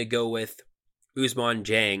think I'm going to go with Ousmane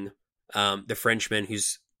Dieng, the Frenchman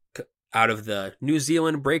who's out of the New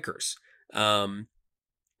Zealand Breakers.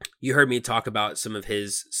 You heard me talk about some of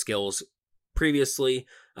his skills previously.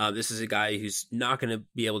 This is a guy who's not going to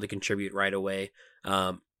be able to contribute right away,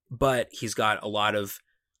 but he's got a lot of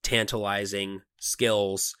tantalizing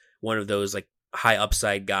skills. One of those like high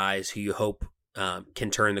upside guys who you hope can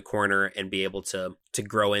turn the corner and be able to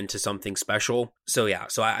grow into something special. So yeah,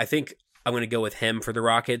 so I think I'm going to go with him for the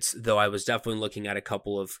Rockets, though I was definitely looking at a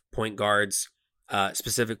couple of point guards,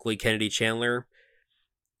 specifically Kennedy Chandler.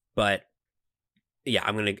 But yeah,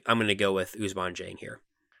 I'm gonna go with Ousmane Dieng here.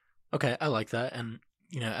 Okay, I like that. And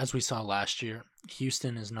as we saw last year,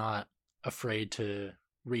 Houston is not afraid to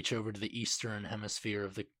reach over to the eastern hemisphere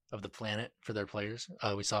of the planet for their players.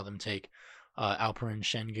 We saw them take Alperen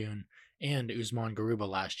Şengün and Usman Garuba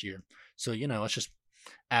last year. So let's just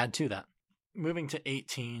add to that. Moving to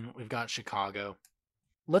 18, we've got Chicago.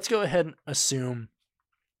 Let's go ahead and assume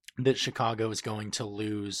that Chicago is going to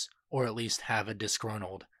lose, or at least have a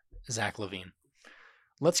disgruntled Zach LaVine.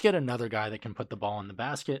 Let's get another guy that can put the ball in the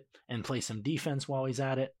basket and play some defense while he's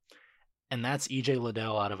at it, and that's E.J.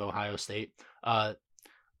 Liddell out of Ohio State. I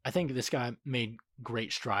think this guy made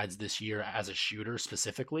great strides this year as a shooter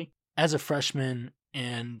specifically. As a freshman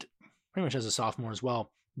and pretty much as a sophomore as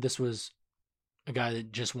well, this was a guy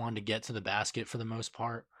that just wanted to get to the basket for the most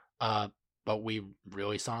part, but we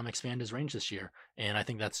really saw him expand his range this year, and I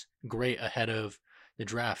think that's great ahead of the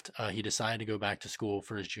draft. He decided to go back to school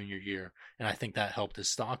for his junior year, and I think that helped his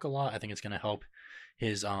stock a lot. I think it's going to help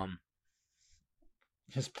his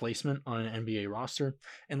placement on an NBA roster.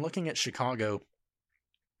 And looking at Chicago,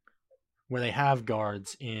 where they have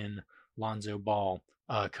guards in Lonzo Ball,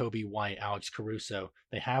 Kobe White, Alex Caruso.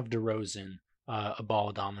 They have DeRozan, a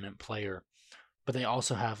ball dominant player, but they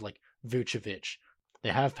also have like Vucevic. They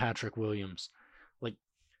have Patrick Williams. Like,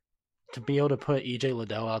 to be able to put EJ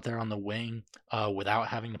Liddell out there on the wing without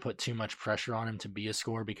having to put too much pressure on him to be a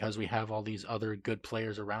scorer because we have all these other good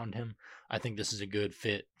players around him, I think this is a good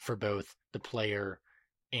fit for both the player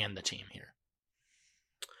and the team here.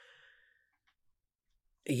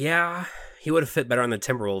 Yeah, he would have fit better on the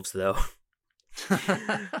Timberwolves, though.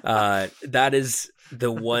 That is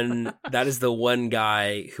the one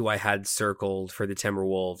guy who I had circled for the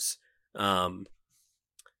Timberwolves,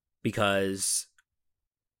 because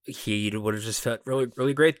he would have just felt really,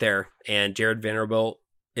 really great there. And Jared Vanderbilt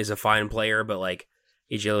is a fine player, but like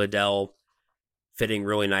EJ Liddell fitting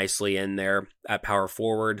really nicely in there at power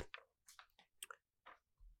forward.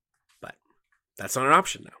 But that's not an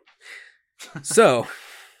option now. So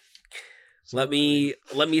let me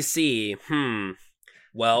see.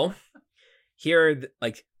 Well, here are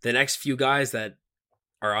like the next few guys that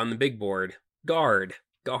are on the big board. Guard,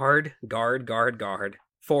 forward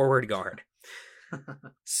guard.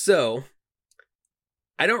 So,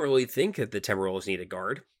 I don't really think that the Timberwolves need a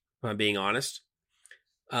guard, if I'm being honest.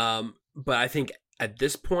 But I think at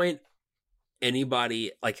this point, they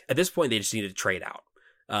just need to trade out.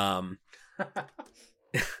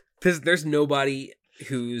 There's nobody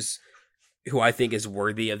who I think is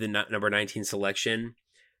worthy of the number 19 selection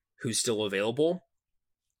who's still available.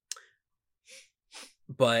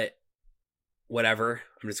 But whatever,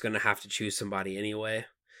 I'm just going to have to choose somebody anyway.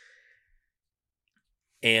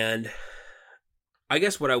 And I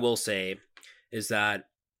guess what I will say is that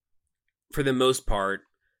for the most part,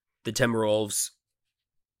 the Timberwolves,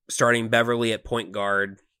 starting Beverly at point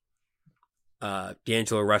guard,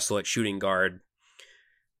 D'Angelo Russell at shooting guard,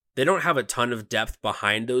 they don't have a ton of depth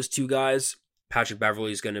behind those two guys. Patrick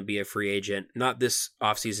Beverly is going to be a free agent, not this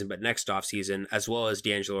offseason, but next offseason, as well as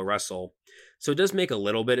D'Angelo Russell. So it does make a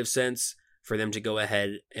little bit of sense for them to go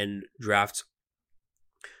ahead and draft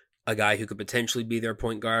a guy who could potentially be their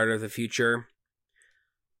point guard of the future.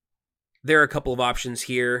 There are a couple of options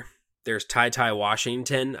here. There's Ty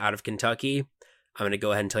Washington out of Kentucky. I'm going to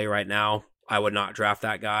go ahead and tell you right now, I would not draft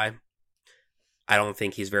that guy. I don't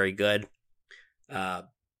think he's very good.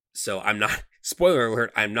 So I'm not, spoiler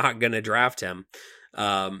alert, I'm not going to draft him.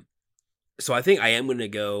 So I think I am going to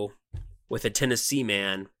go with a Tennessee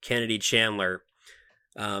man, Kennedy Chandler.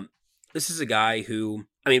 This is a guy who,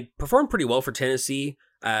 performed pretty well for Tennessee.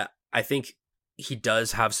 I think he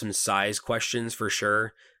does have some size questions for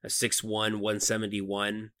sure. A 6'1",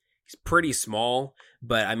 171. He's pretty small,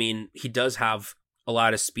 but he does have a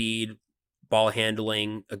lot of speed, ball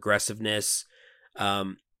handling, aggressiveness,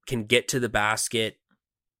 can get to the basket,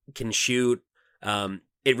 can shoot.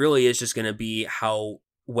 It really is just going to be how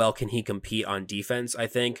well can he compete on defense, I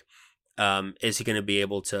think. Is he going to be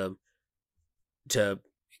able to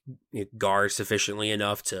guard sufficiently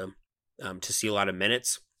enough to see a lot of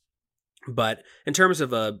minutes? But in terms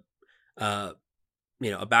of a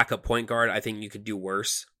backup point guard, I think you could do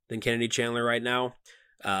worse than Kennedy Chandler right now.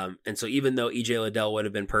 And so even though EJ Liddell would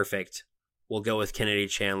have been perfect, we'll go with Kennedy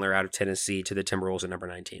Chandler out of Tennessee to the Timberwolves at number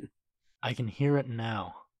 19. I can hear it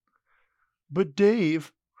now. But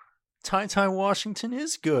Dave, Ty Washington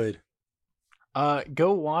is good.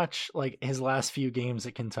 Go watch his last few games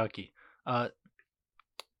at Kentucky.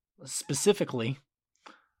 Specifically,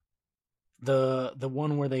 the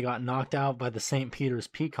one where they got knocked out by the St. Peter's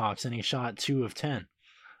Peacocks and he shot 2 of 10.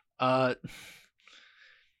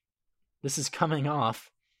 This is coming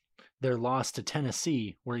off their loss to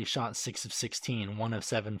Tennessee where he shot 6 of 16, 1 of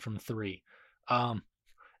 7 from 3.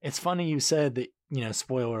 It's funny you said that,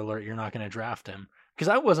 spoiler alert, you're not going to draft him, because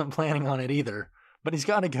I wasn't planning on it either, but he's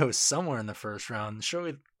got to go somewhere in the first round.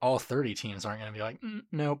 Surely all 30 teams aren't going to be like,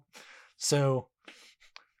 nope. So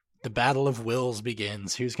the battle of wills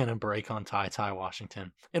begins. Who's going to break on Ty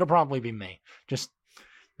Washington? It'll probably be me, just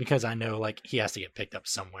because I know he has to get picked up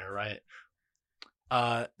somewhere, right?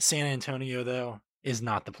 San Antonio, though, is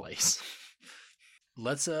not the place.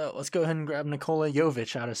 Let's go ahead and grab Nikola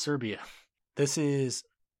Jovic out of Serbia. This is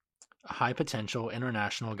a high potential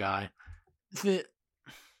international guy that,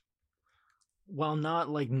 while not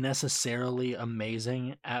necessarily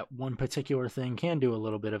amazing at one particular thing, can do a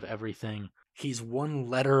little bit of everything. He's one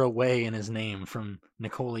letter away in his name from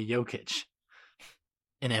Nikola Jokic,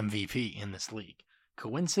 an MVP in this league.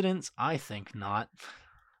 Coincidence? I think not.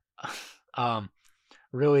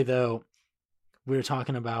 Really though, we were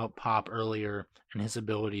talking about Pop earlier and his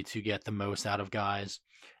ability to get the most out of guys.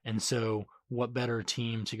 And so what better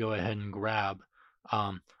team to go ahead and grab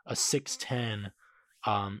a 6'10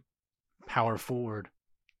 power forward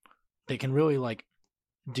that can really like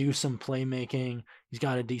do some playmaking. He's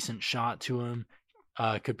got a decent shot to him.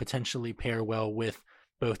 Could potentially pair well with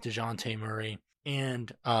both DeJounte Murray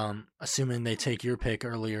and assuming they take your pick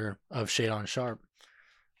earlier of Shadon Sharp.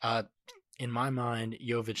 In my mind,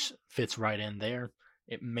 Jovic fits right in there.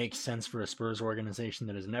 It makes sense for a Spurs organization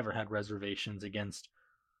that has never had reservations against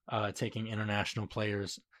taking international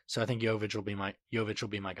players. So I think Jovic will be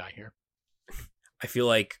my guy here. I feel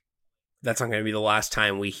like that's not going to be the last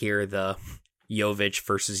time we hear the Jovic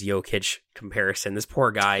versus Jokic comparison. This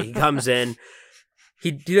poor guy, he comes in,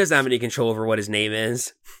 he doesn't have any control over what his name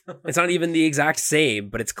is. It's not even the exact same,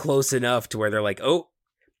 but it's close enough to where they're like, oh,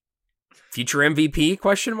 future MVP,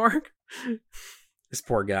 question mark? This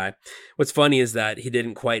poor guy. What's funny is that he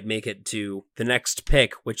didn't quite make it to the next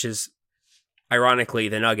pick, which is ironically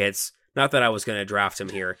the Nuggets. Not that I was going to draft him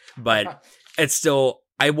here, but it's still,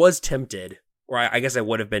 I was tempted, or I guess I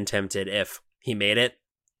would have been tempted if he made it.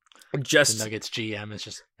 Just the Nuggets GM is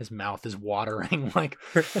just, his mouth is watering like,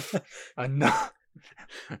 enough.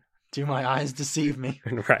 Do my eyes deceive me?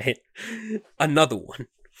 Right. Another one.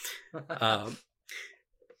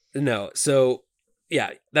 No, so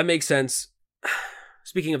yeah, that makes sense.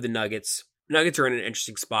 Speaking of the Nuggets are in an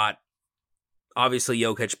interesting spot. Obviously,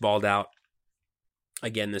 Jokic balled out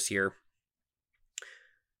again this year.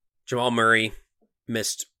 Jamal Murray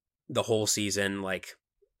missed the whole season. Like,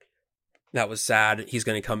 that was sad. He's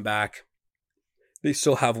going to come back. They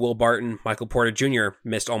still have Will Barton. Michael Porter Jr.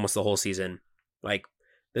 missed almost the whole season. Like,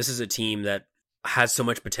 this is a team that has so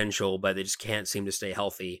much potential, but they just can't seem to stay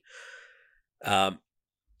healthy. I'm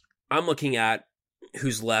looking at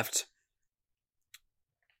who's left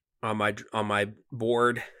on my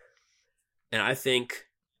board, and I think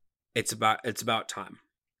it's about time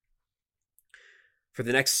for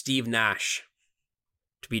the next Steve Nash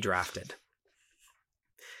to be drafted.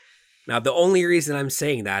 Now, the only reason I'm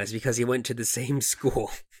saying that is because he went to the same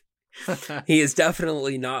school. He is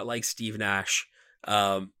definitely not like Steve Nash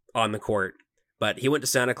on the court, but he went to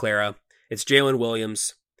Santa Clara. It's Jalen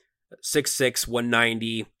Williams, 6'6",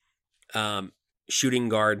 190, shooting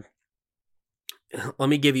guard. Let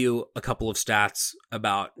me give you a couple of stats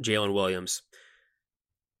about Jalen Williams.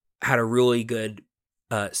 Had a really good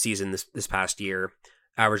season this past year.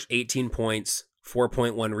 Averaged 18 points,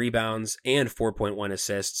 4.1 rebounds, and 4.1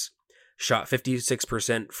 assists. Shot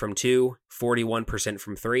 56% from 2, 41%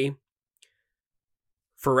 from 3.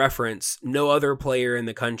 For reference, no other player in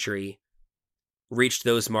the country reached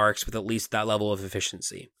those marks with at least that level of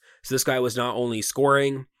efficiency. So this guy was not only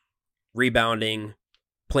scoring, rebounding,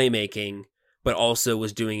 playmaking, but also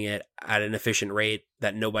was doing it at an efficient rate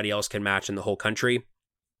that nobody else can match in the whole country.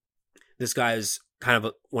 This guy is kind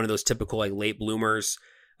of one of those typical like late bloomers.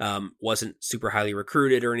 Wasn't super highly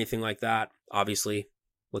recruited or anything like that. Obviously,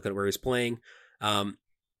 look at where he's playing.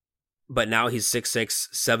 But now he's 6'6",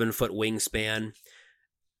 7-foot wingspan.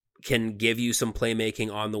 Can give you some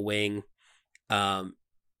playmaking on the wing,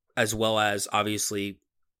 as well as obviously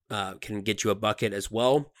can get you a bucket as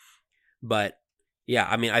well. But yeah,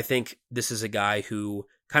 I mean, I think this is a guy who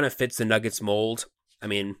kind of fits the Nuggets mold. I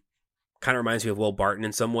mean, kind of reminds me of Will Barton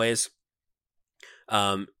in some ways.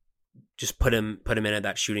 Just put him in at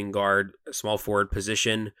that shooting guard, small forward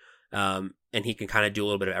position, and he can kind of do a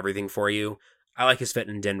little bit of everything for you. I like his fit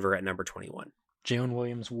in Denver at number 21. Jalen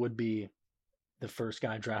Williams would be the first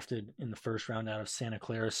guy drafted in the first round out of Santa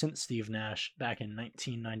Clara since Steve Nash back in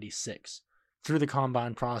 1996. Through the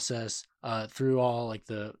combine process, through all like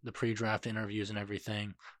the pre-draft interviews and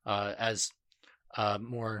everything, as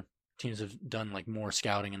more teams have done like more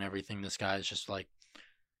scouting and everything, this guy is just like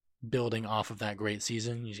building off of that great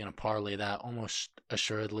season. He's going to parlay that almost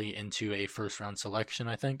assuredly into a first round selection,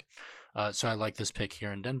 I think. So I like this pick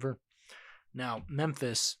here in Denver. Now,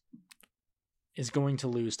 Memphis is going to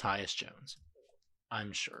lose Tyus Jones,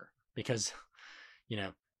 I'm sure, because,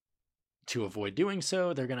 to avoid doing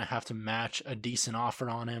so, they're going to have to match a decent offer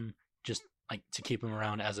on him just like to keep him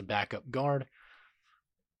around as a backup guard.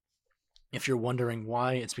 If you're wondering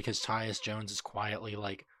why, it's because Tyus Jones is quietly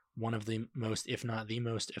like one of the most, if not the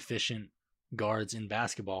most efficient guards in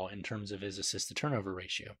basketball in terms of his assist to turnover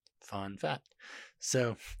ratio. Fun fact.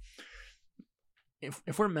 So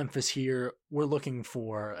if we're Memphis here, we're looking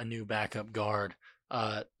for a new backup guard,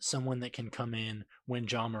 someone that can come in when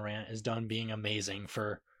John Morant is done being amazing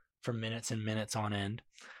for minutes and minutes on end.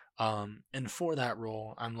 And for that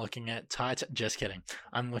role, I'm looking at just kidding.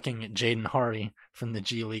 I'm looking at Jaden Hardy from the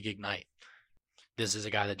G League Ignite. This is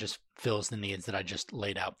a guy that just fills the needs that I just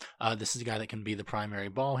laid out. This is a guy that can be the primary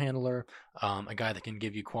ball handler, a guy that can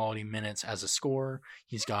give you quality minutes as a scorer.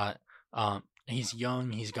 He's got he's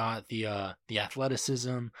young. He's got the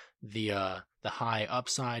athleticism, the high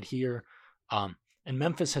upside here. And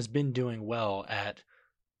Memphis has been doing well at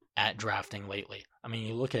drafting lately. I mean,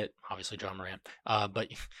 you look at obviously John Morant,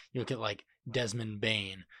 but you look at like Desmond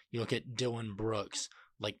Bain, you look at Dylan Brooks,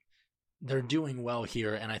 like they're doing well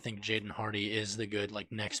here, and I think Jaden Hardy is the good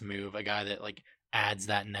like next move, a guy that like adds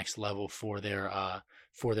that next level for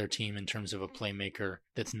their team in terms of a playmaker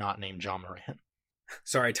that's not named John Morant.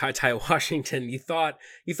 Sorry, Ty Washington. You thought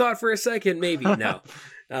for a second maybe no.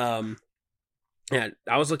 Yeah,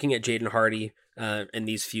 I was looking at Jaden Hardy in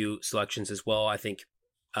these few selections as well. I think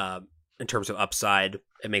in terms of upside,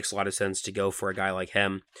 it makes a lot of sense to go for a guy like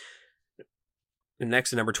him.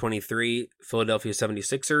 Next, at number 23, Philadelphia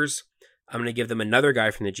 76ers. I'm going to give them another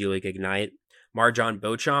guy from the G League Ignite, MarJon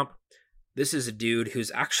Beauchamp. This is a dude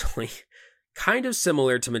who's actually kind of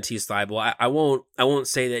similar to Matisse Thybulle. I won't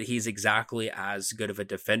say that he's exactly as good of a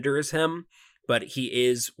defender as him, but he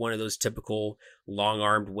is one of those typical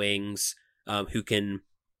long-armed wings who can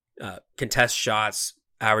contest shots,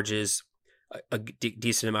 averages a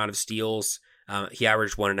decent amount of steals. He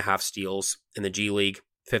averaged 1.5 steals in the G League,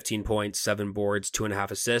 15 points, 7 boards,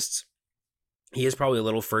 2.5 assists. He is probably a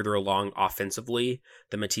little further along offensively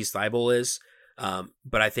than Matisse Thybulle is,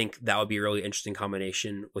 but I think that would be a really interesting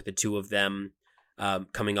combination with the two of them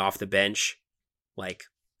coming off the bench. Like,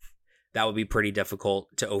 that would be pretty difficult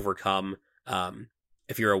to overcome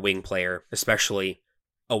if you're a wing player, especially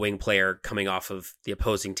a wing player coming off of the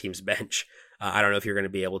opposing team's bench. I don't know if you're going to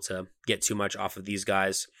be able to get too much off of these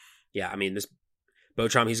guys. Yeah, I mean, this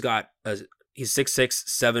Beauchamp, he's 6'6",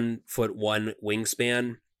 7'1"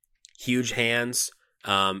 wingspan, huge hands.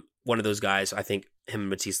 One of those guys, I think him and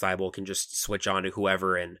Matisse Thybulle can just switch on to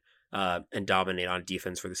whoever and dominate on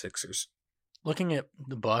defense for the Sixers. Looking at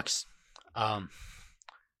the Bucks,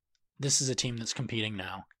 this is a team that's competing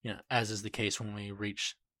now, as is the case when we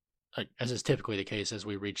reach, as is typically the case as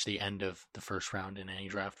we reach the end of the first round in any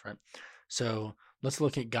draft, right? So let's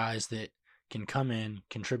look at guys that can come in,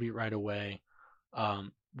 contribute right away,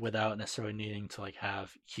 without necessarily needing to like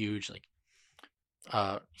have huge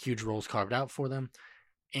roles carved out for them.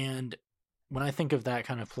 And when I think of that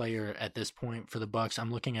kind of player at this point for the Bucks,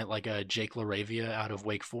 I'm looking at like a Jake LaRavia out of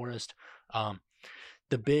Wake Forest.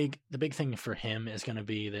 The big thing for him is going to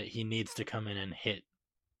be that he needs to come in and hit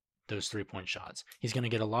those 3-point shots. He's going to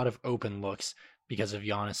get a lot of open looks because of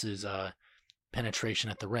Giannis's penetration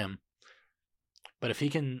at the rim. But if he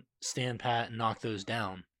can stand pat and knock those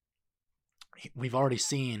down, we've already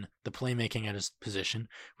seen the playmaking at his position.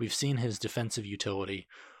 We've seen his defensive utility.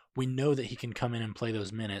 We know that he can come in and play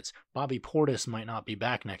those minutes. Bobby Portis might not be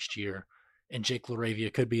back next year, and Jake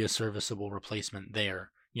LaRavia could be a serviceable replacement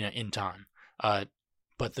there, in time.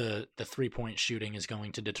 But the 3-point shooting is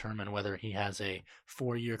going to determine whether he has a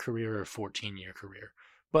 4-year career or 14-year career.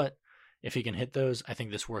 But if he can hit those, I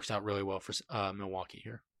think this works out really well for Milwaukee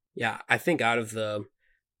here. Yeah, I think out of the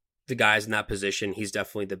guys in that position, he's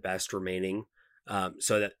definitely the best remaining.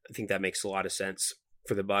 So I think that makes a lot of sense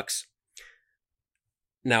for the Bucks.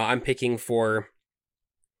 Now I'm picking for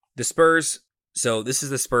the Spurs. So this is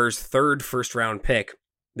the Spurs' third first-round pick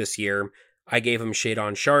this year. I gave him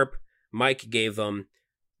Shadon Sharpe. Mike gave him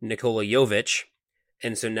Nikola Jovic.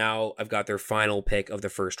 And so now I've got their final pick of the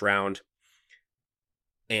first round.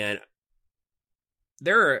 And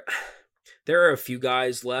there are a few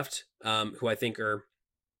guys left who I think are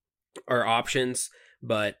options,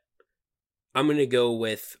 but I'm going to go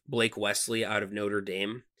with Blake Wesley out of Notre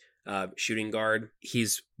Dame, shooting guard.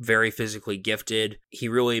 He's very physically gifted. He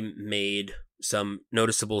really made some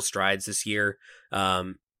noticeable strides this year,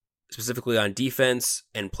 specifically on defense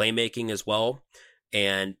and playmaking as well.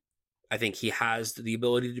 And I think he has the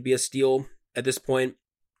ability to be a steal at this point.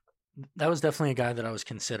 That was definitely a guy that I was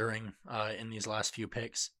considering in these last few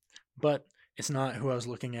picks, but it's not who I was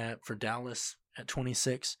looking at for Dallas at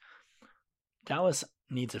 26. Dallas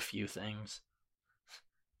needs a few things,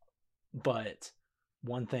 but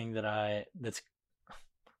one thing that's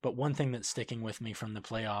sticking with me from the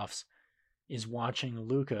playoffs is watching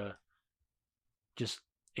Luka just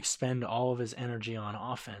expend all of his energy on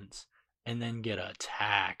offense and then get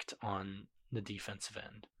attacked on the defensive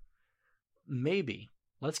end. Maybe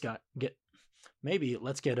let's get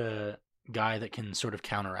a guy that can sort of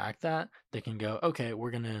counteract that can go, okay,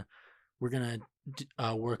 we're gonna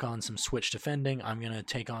work on some switch defending. I'm gonna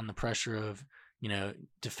take on the pressure of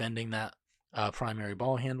defending that primary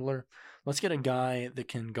ball handler. Let's get a guy that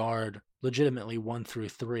can guard legitimately 1 through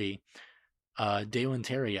 3. Dalen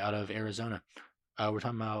Terry out of Arizona. We're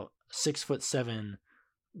talking about 6'7"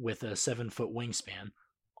 with a 7-foot wingspan,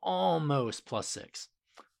 almost +6.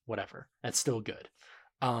 Whatever, that's still good.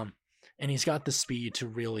 and he's got the speed to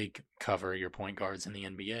really cover your point guards in the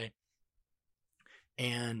NBA.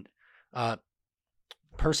 And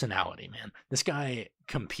personality, man. This guy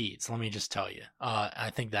competes. Let me just tell you.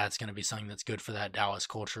 I think that's going to be something that's good for that Dallas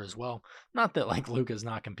culture as well. Not that like Luka's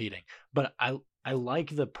not competing, but I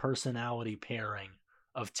like the personality pairing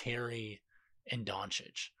of Terry and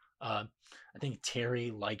Doncic. I think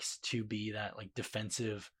Terry likes to be that like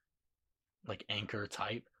defensive, like anchor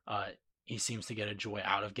type. He seems to get a joy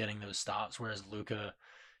out of getting those stops, whereas Luka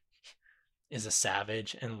is a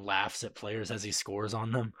savage and laughs at players as he scores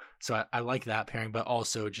on them. So I like that pairing, but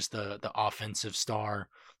also just the offensive star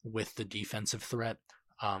with the defensive threat.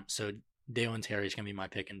 So Dalen Terry is going to be my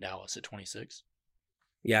pick in Dallas at 26.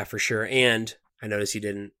 Yeah, for sure. And I noticed you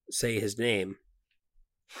didn't say his name.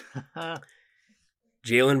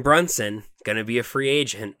 Jalen Brunson, going to be a free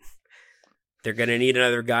agent. They're going to need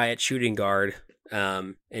another guy at shooting guard.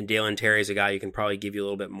 And Dalen Terry is a guy who can probably give you a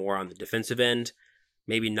little bit more on the defensive end.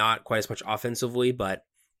 Maybe not quite as much offensively, but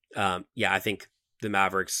I think the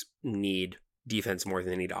Mavericks need defense more than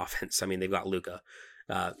they need offense. I mean, they've got Luka.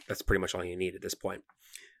 That's pretty much all you need at this point.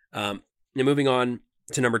 Now moving on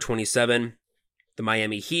to number 27, the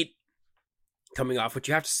Miami Heat, coming off what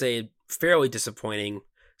you have to say, fairly disappointing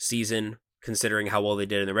season considering how well they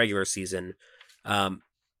did in the regular season. I'm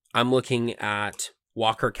looking at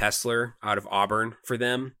Walker Kessler out of Auburn for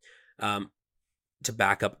them. To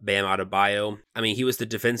back up Bam Adebayo. I mean, he was the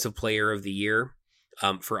defensive player of the year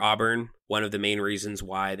for Auburn. One of the main reasons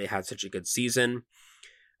why they had such a good season.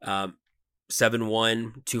 7'1",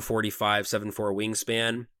 245, 7'4"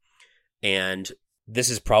 wingspan. And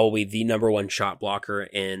this is probably the number one shot blocker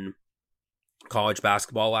in college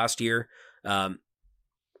basketball last year.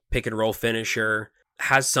 Pick and roll finisher.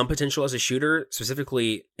 Has some potential as a shooter,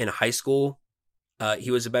 specifically in high school.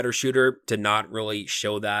 He was a better shooter, did not really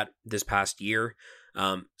show that this past year.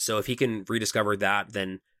 So if he can rediscover that,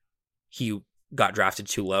 then he got drafted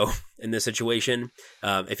too low in this situation.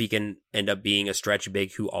 If he can end up being a stretch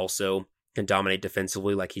big who also can dominate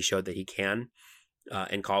defensively like he showed that he can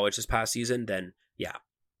in college this past season, then yeah,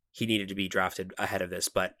 he needed to be drafted ahead of this.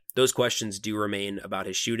 But those questions do remain about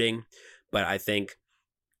his shooting. But I think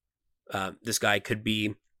this guy could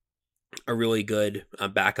be a really good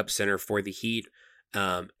backup center for the Heat.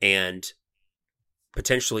 And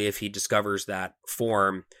potentially, if he discovers that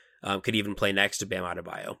form, could even play next to Bam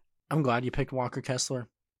Adebayo. I'm glad you picked Walker Kessler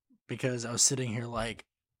because I was sitting here like,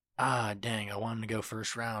 dang, I wanted to go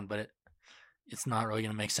first round, but it's not really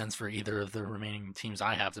going to make sense for either of the remaining teams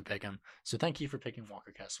I have to pick him. So thank you for picking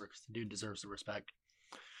Walker Kessler because the dude deserves the respect.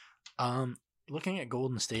 Looking at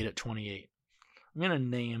Golden State at 28, I'm going to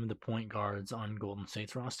name the point guards on Golden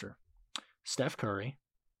State's roster. Steph Curry.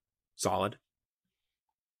 Solid.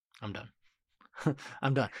 I'm done.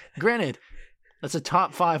 I'm done. Granted, that's a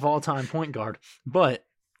top 5 all-time point guard, but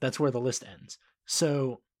that's where the list ends.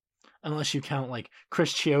 So, unless you count like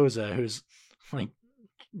Chris Chiozza, who's like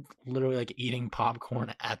literally like eating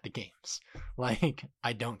popcorn at the games, like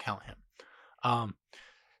I don't count him.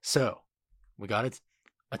 So we got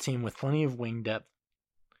a team with plenty of wing depth.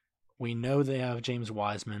 We know they have James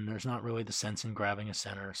Wiseman. There's not really the sense in grabbing a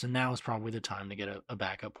center, so now is probably the time to get a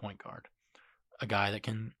backup point guard, a guy that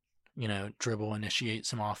can, dribble, initiate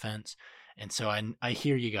some offense. And so I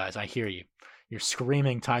hear you guys. I hear you. You're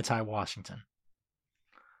screaming Ty Washington.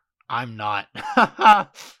 I'm not.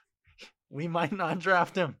 We might not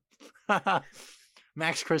draft him.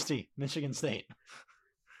 Max Christie, Michigan State.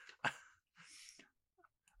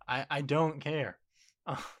 I don't care.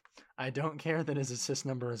 I don't care that his assist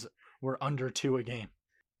numbers were under 2 a game.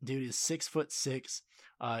 Dude is 6'6".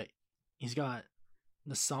 He's got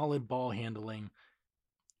the solid ball handling.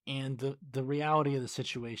 And the reality of the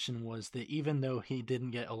situation was that even though he didn't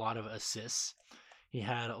get a lot of assists, he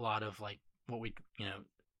had a lot of like what we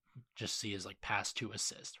just see as like pass to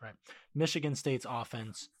assist, right? Michigan State's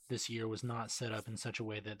offense this year was not set up in such a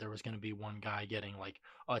way that there was going to be one guy getting like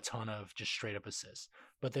a ton of just straight up assists,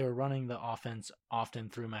 but they were running the offense often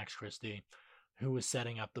through Max Christie, who was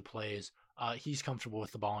setting up the plays. He's comfortable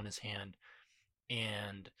with the ball in his hand,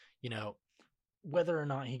 and whether or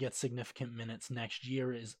not he gets significant minutes next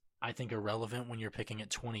year is, I think, irrelevant when you're picking at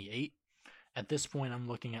 28. At this point, I'm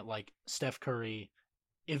looking at like Steph Curry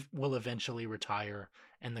will eventually retire,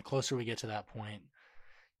 and the closer we get to that point,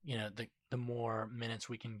 the more minutes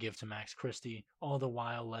we can give to Max Christie, all the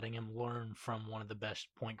while letting him learn from one of the best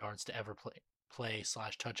point guards to ever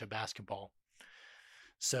play/touch a basketball.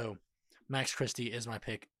 So Max Christie is my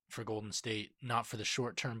pick for Golden State, not for the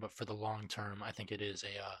short term, but for the long term. I think it is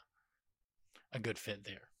a good fit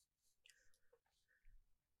there.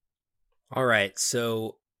 All right.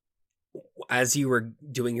 So as you were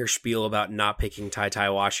doing your spiel about not picking Ty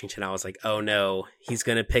Washington, I was like, oh no, he's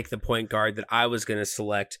going to pick the point guard that I was going to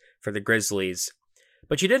select for the Grizzlies.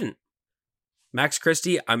 But you didn't. Max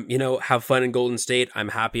Christie, have fun in Golden State. I'm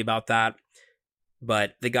happy about that.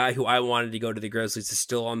 But the guy who I wanted to go to the Grizzlies is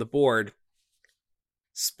still on the board.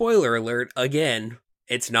 Spoiler alert, again,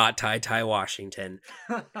 it's not Ty Washington.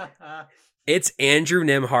 It's Andrew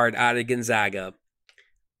Nembhard out of Gonzaga.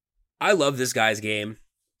 I love this guy's game.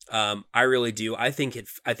 I really do. I think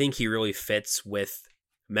he really fits with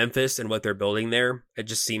Memphis and what they're building there. It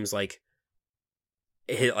just seems like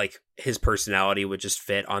his personality would just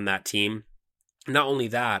fit on that team. Not only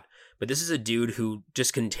that, but this is a dude who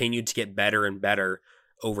just continued to get better and better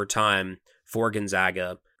over time for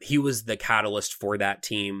Gonzaga. He was the catalyst for that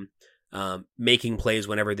team, making plays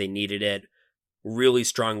whenever they needed it, really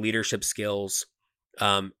strong leadership skills,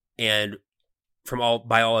 and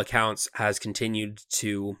by all accounts has continued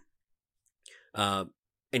to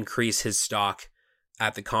increase his stock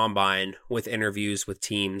at the combine with interviews with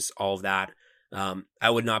teams, all of that. I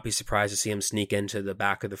would not be surprised to see him sneak into the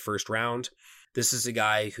back of the first round. This is a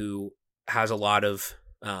guy who has a lot of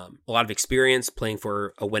experience playing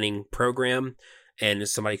for a winning program, and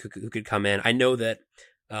is somebody who could come in. I know that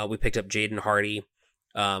we picked up Jaden Hardy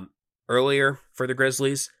earlier for the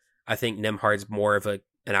Grizzlies. I think Nembhard's more of an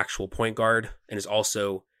actual point guard, and is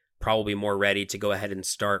also probably more ready to go ahead and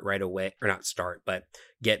start right away, or not start, but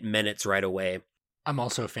get minutes right away. I'm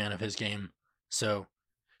also a fan of his game, so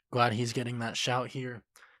glad he's getting that shout here.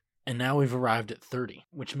 And now we've arrived at 30,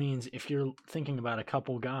 which means if you're thinking about a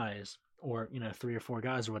couple guys, or 3 or 4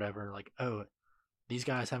 guys or whatever, like, oh, these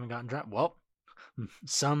guys haven't gotten drafted. Well,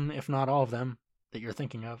 some, if not all of them that you're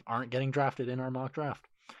thinking of, aren't getting drafted in our mock draft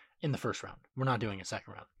in the first round. We're not doing a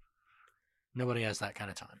second round. Nobody has that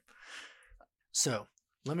kind of time. So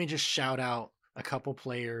let me just shout out a couple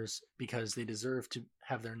players because they deserve to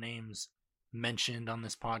have their names mentioned on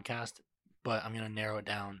this podcast, but I'm going to narrow it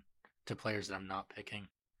down to players that I'm not picking.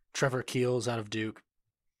 Trevor Keels out of Duke,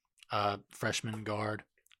 freshman guard,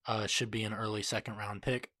 should be an early second round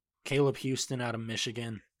pick. Caleb Houston out of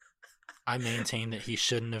Michigan. I maintain that he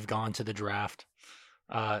shouldn't have gone to the draft.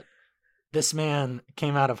 This man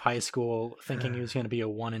came out of high school thinking he was going to be a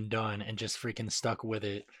one and done and just freaking stuck with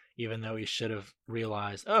it, even though he should have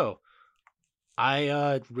realized, oh,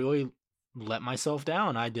 I really let myself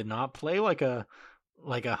down. I did not play like a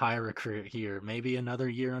high recruit here. Maybe another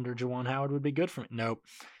year under Juwan Howard would be good for me. Nope.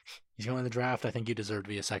 He's going to the draft. I think you deserve to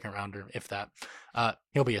be a second rounder, if that.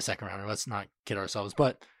 He'll be a second rounder. Let's not kid ourselves.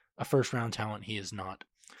 But a first round talent, he is not.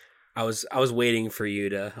 I was waiting for you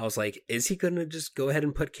to. I was like, is he going to just go ahead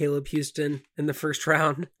and put Caleb Houston in the first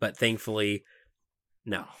round? But thankfully,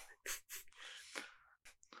 no.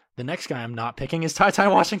 The next guy I'm not picking is Ty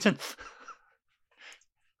Washington.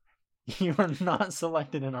 You are not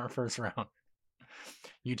selected in our first round.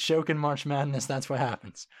 You choke in March Madness. That's what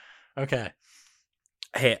happens. Okay.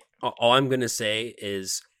 Hey, all I'm going to say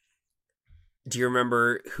is, do you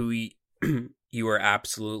remember who you were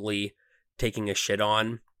absolutely taking a shit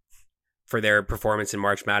on for their performance in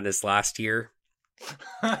March Madness last year?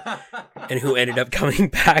 And who ended up coming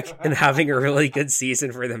back and having a really good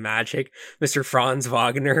season for the Magic? Mr. Franz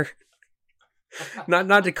Wagner.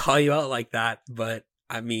 Not to call you out like that, but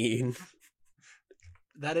I mean...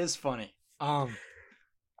 That is funny.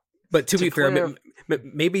 But to be fair,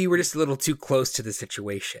 maybe you were just a little too close to the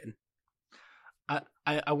situation.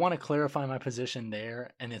 I want to clarify my position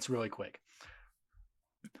there, and it's really quick.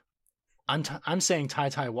 I'm saying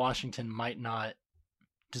Ty Washington might not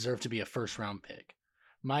deserve to be a first-round pick.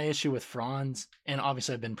 My issue with Franz, and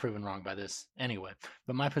obviously I've been proven wrong by this anyway,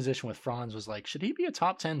 but my position with Franz was like, should he be a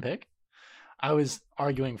top 10 pick? I was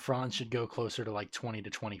arguing Franz should go closer to like 20 to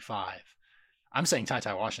 25. I'm saying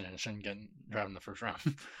Ty Washington shouldn't get drafted in the first round.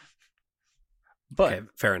 But okay,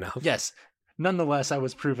 fair enough. Yes, nonetheless, I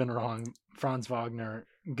was proven wrong. Franz Wagner,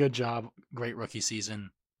 good job, great rookie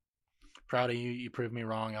season. Proud of you. You proved me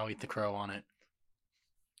wrong. I'll eat the crow on it.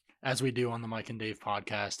 As we do on the Mike and Dave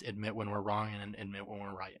podcast, admit when we're wrong and admit when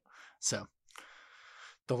we're right. So,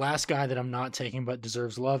 the last guy that I'm not taking but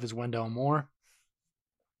deserves love is Wendell Moore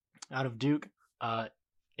out of Duke.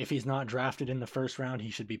 If he's not drafted in the first round,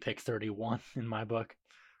 he should be pick 31 in my book.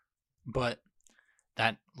 But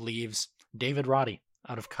that leaves David Roddy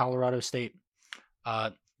out of Colorado State.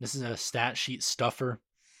 This is a stat sheet stuffer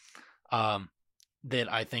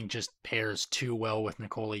that I think just pairs too well with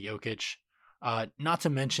Nikola Jokic. Not to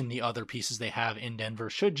mention the other pieces they have in Denver.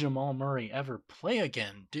 Should Jamal Murray ever play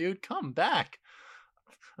again? Dude, come back.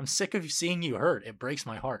 I'm sick of seeing you hurt. It breaks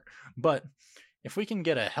my heart. But if we can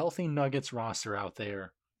get a healthy Nuggets roster out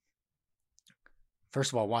there,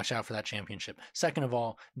 First of all, watch out for that championship. Second of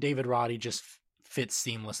all, David Roddy just fits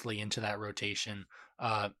seamlessly into that rotation.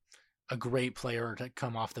 A great player to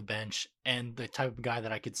come off the bench and the type of guy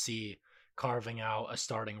that I could see carving out a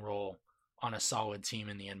starting role on a solid team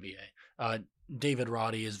in the NBA. David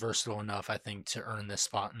Roddy is versatile enough, I think, to earn this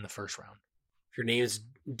spot in the first round. If your name's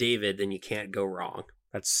David, then you can't go wrong.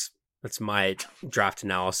 That's my draft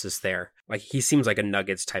analysis there. Like, he seems like a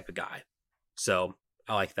Nuggets type of guy. So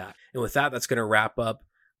I like that. And with that, that's going to wrap up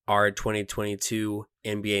our 2022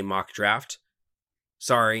 NBA mock draft.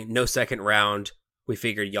 Sorry, no second round. We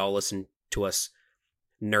figured y'all listen to us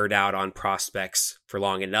nerd out on prospects for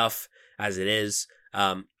long enough as it is.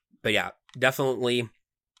 But yeah, definitely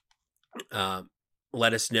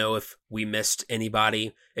let us know if we missed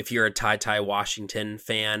anybody. If you're a Ty Washington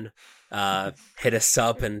fan, hit us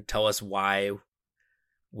up and tell us why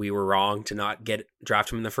we were wrong to not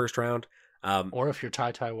draft him in the first round. Or if you're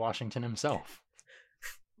Ty Washington himself.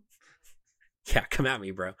 Yeah, come at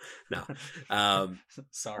me, bro. No.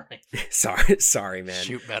 Sorry, man.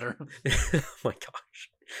 Shoot better. Oh my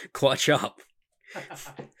gosh. Clutch up.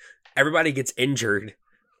 Everybody gets injured,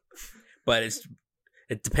 but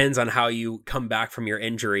it depends on how you come back from your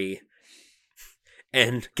injury.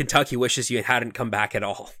 And Kentucky wishes you hadn't come back at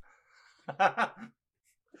all.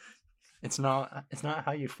 It's not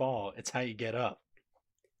how you fall, it's how you get up.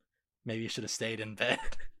 Maybe you should have stayed in bed.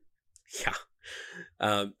 Yeah.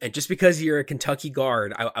 And just because you're a Kentucky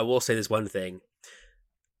guard, I will say this one thing.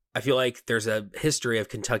 I feel like there's a history of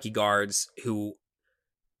Kentucky guards who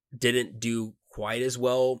didn't do quite as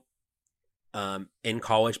well in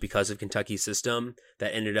college because of Kentucky's system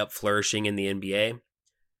that ended up flourishing in the NBA.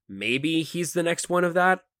 Maybe he's the next one of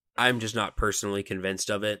that. I'm just not personally convinced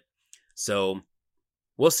of it. So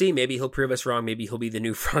we'll see. Maybe he'll prove us wrong. Maybe he'll be the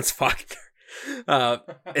new Franz Wagner.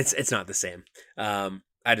 It's not the same.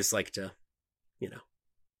 I just like to,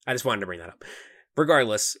 I just wanted to bring that up.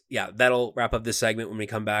 Regardless, yeah, that'll wrap up this segment. When we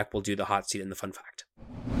come back, we'll do the hot seat and the fun fact.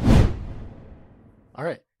 All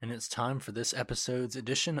right, and it's time for this episode's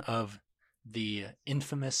edition of the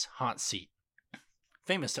infamous hot seat.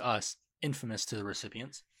 Famous to us, infamous to the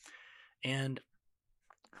recipients. And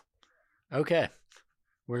okay,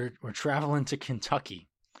 we're traveling to Kentucky,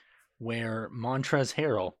 where Montrezl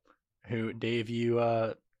Harrell, who Dave,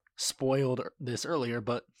 you spoiled this earlier,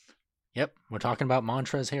 but yep, we're talking about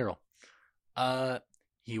Montrezl Harrell.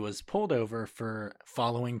 He was pulled over for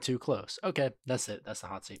following too close. Okay, that's it. That's the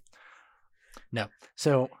hot seat. No.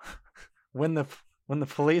 So when the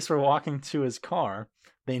police were walking to his car,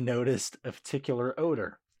 they noticed a particular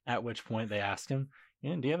odor, at which point they asked him,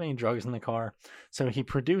 do you have any drugs in the car? So he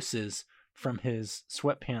produces from his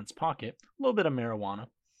sweatpants pocket a little bit of marijuana.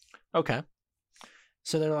 Okay.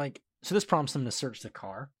 So they're like, so this prompts them to search the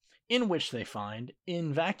car, in which they find,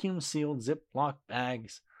 in vacuum-sealed Ziploc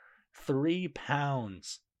bags, 3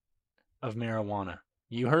 pounds of marijuana.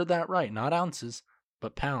 You heard that right. Not ounces,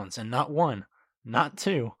 but pounds. And not 1, not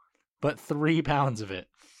 2, but 3 pounds of it.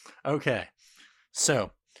 Okay.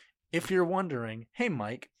 So, if you're wondering, hey,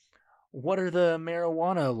 Mike, what are the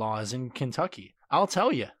marijuana laws in Kentucky? I'll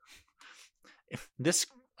tell you. This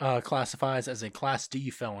classifies as a Class D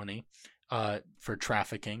felony for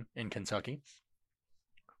trafficking in Kentucky.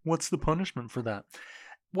 What's the punishment for that?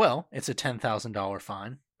 Well, it's a $10,000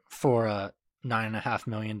 fine for a $9.5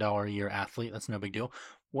 million a year athlete. That's no big deal.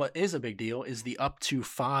 What is a big deal is the up to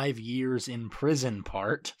 5 years in prison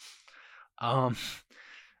part. Montrezl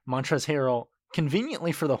Harrell,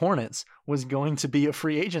 conveniently for the Hornets, was going to be a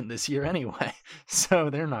free agent this year anyway. So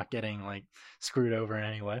they're not getting screwed over in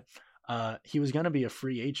any way. He was going to be a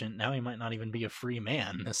free agent. Now he might not even be a free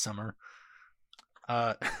man this summer.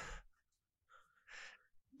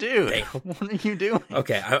 Dude, what are you doing?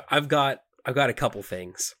 Okay, I've got a couple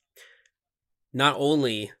things. Not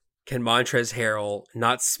only can Montrezl Harrell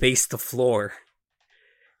not space the floor,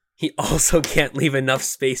 he also can't leave enough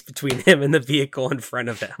space between him and the vehicle in front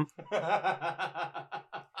of him.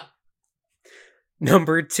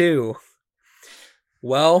 Number 2.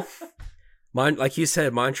 Well, like you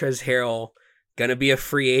said, Montrezl Harrell gonna be a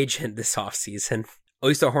free agent this offseason. At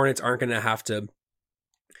least the Hornets aren't gonna have to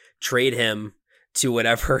trade him to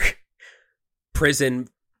whatever prison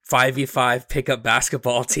 5v5 pickup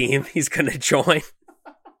basketball team he's gonna join.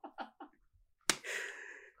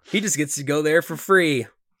 He just gets to go there for free.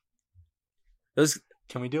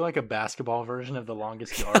 Can we do a basketball version of The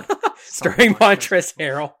Longest Yard? Starring Montrezl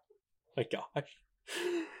Harrell. Oh my gosh.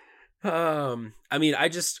 I mean,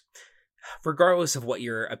 regardless of what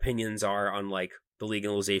your opinions are on the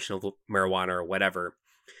legalization of marijuana or whatever,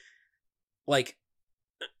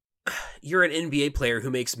 you're an NBA player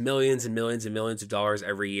who makes millions and millions and millions of dollars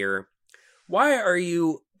every year. Why are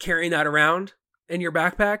you carrying that around in your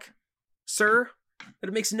backpack, sir?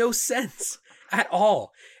 It makes no sense at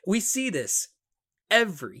all. We see this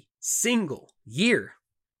every single year,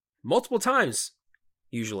 multiple times,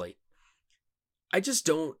 usually. I just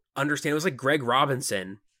don't understand. It was like Greg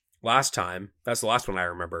Robinson last time. That's the last one I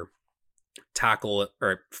remember. Tackle,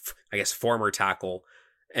 or I guess former tackle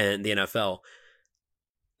in the NFL.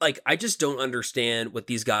 Like, I just don't understand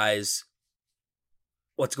what's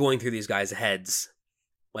going through these guys' heads.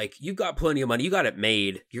 Like, you've got plenty of money. You got it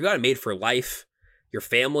made. You got it made for life. Your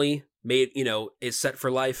family is set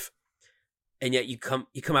for life. And yet you come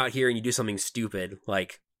out here and you do something stupid.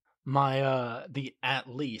 Like, the at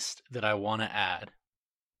least that I want to add,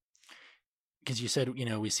 because you said,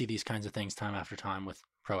 we see these kinds of things time after time with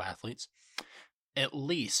pro athletes. At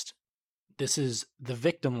least this is the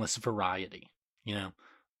victimless variety,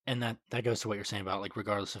 and that goes to what you're saying about, like,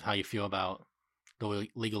 regardless of how you feel about the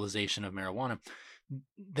legalization of marijuana,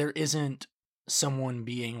 there isn't someone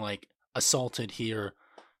being like assaulted here.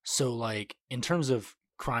 So, like, in terms of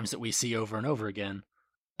crimes that we see over and over again,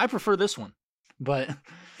 I prefer this one. But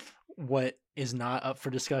what is not up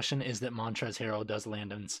for discussion is that Montrezl Harrell does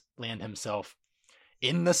land himself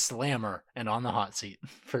in the slammer and on the hot seat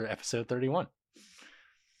for episode 31.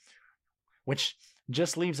 Which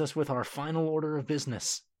just leaves us with our final order of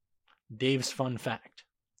business. Dave's fun fact.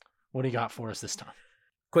 What do you got for us this time?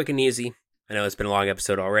 Quick and easy. I know it's been a long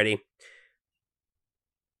episode already.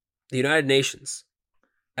 The United Nations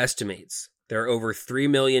estimates there are over 3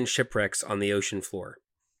 million shipwrecks on the ocean floor.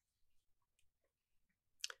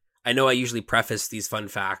 I know I usually preface these fun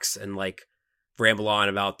facts and like ramble on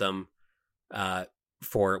about them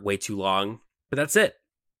for way too long, but that's it.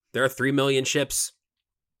 There are 3 million ships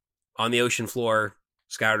on the ocean floor,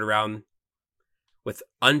 scattered around with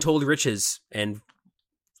untold riches and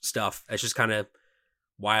stuff. It's just kind of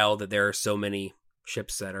wild that there are so many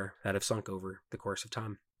ships that have sunk over the course of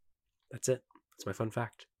time. That's it. That's my fun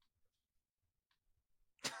fact.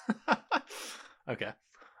 Okay.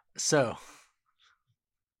 So,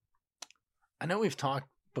 I know we've talked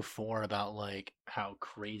before about like how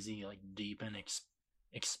crazy, like, deep and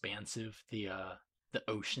expansive the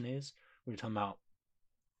ocean is. We were talking about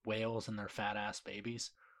whales and their fat ass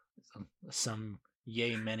babies some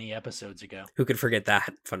many episodes ago. Who could forget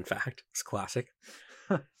that fun fact? It's classic.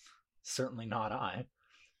 Certainly not I,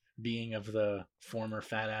 being of the former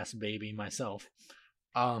fat ass baby myself.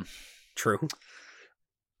 True.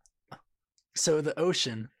 So the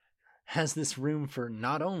ocean has this room for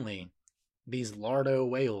not only these lardo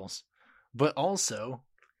whales, but also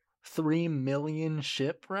 3 million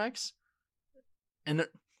shipwrecks. And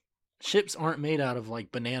ships aren't made out of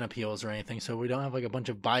like banana peels or anything, so we don't have like a bunch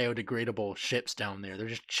of biodegradable ships down there. They're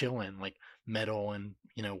just chilling, like metal and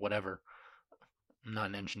whatever. I'm not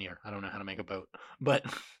an engineer. I don't know how to make a boat, but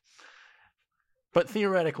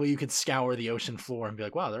theoretically you could scour the ocean floor and be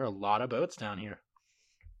like, wow, there are a lot of boats down here.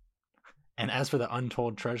 And as for the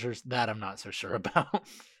untold treasures, that I'm not so sure about.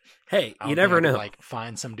 Hey, you never know. Like,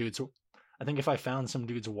 find some dude's. I think if I found some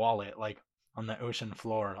dude's wallet, like, on the ocean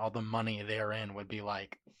floor, all the money therein would be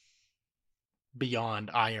like beyond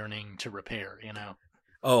ironing to repair.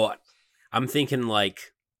 Oh, I'm thinking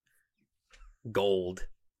like gold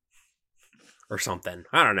or something.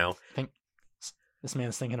 I don't know. I think this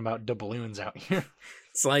man's thinking about doubloons out here.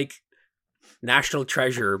 It's like National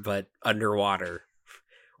Treasure, but underwater.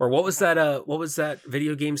 Or what was that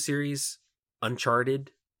video game series? Uncharted?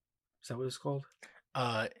 Is that what it's called?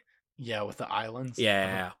 Yeah, with the islands.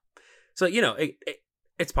 Yeah. So,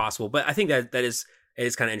 it's possible, but I think that it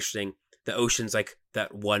is kind of interesting. The ocean's like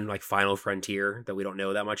that one like final frontier that we don't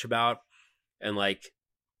know that much about. And like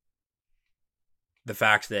the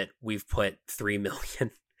fact that we've put 3 million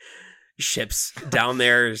ships down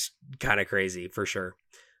there is kind of crazy for sure.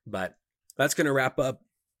 But that's going to wrap up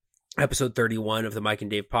episode 31 of the Mike and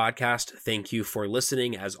Dave podcast. Thank you for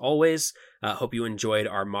listening as always. Hope you enjoyed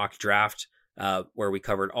our mock draft where we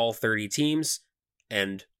covered all 30 teams.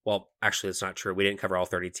 And, well, actually, that's not true. We didn't cover all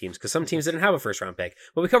 30 teams because some teams didn't have a first round pick.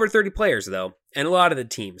 But we covered 30 players, though, and a lot of the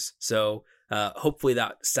teams. So hopefully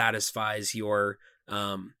that satisfies your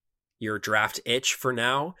draft itch for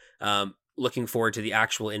now. Looking forward to the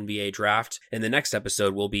actual NBA draft. In the next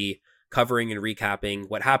episode, we'll be covering and recapping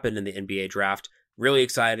what happened in the NBA draft. Really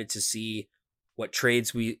excited to see what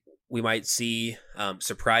trades we might see,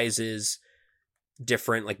 surprises,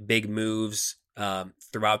 different like big moves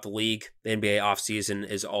throughout the league. The NBA offseason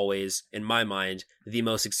is always, in my mind, the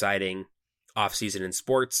most exciting offseason in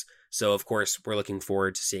sports. So, of course, we're looking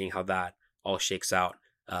forward to seeing how that all shakes out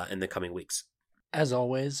in the coming weeks. As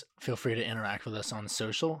always, feel free to interact with us on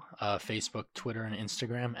social, Facebook, Twitter, and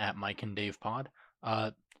Instagram at Mike and Dave Pod.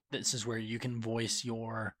 This is where you can voice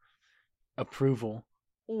your approval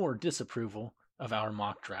or disapproval of our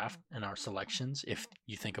mock draft and our selections. If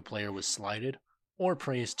you think a player was slighted or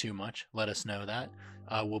praised too much, let us know that.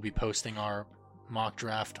 We'll be posting our mock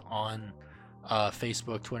draft on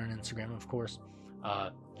Facebook, Twitter, and Instagram, of course.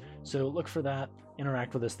 So look for that.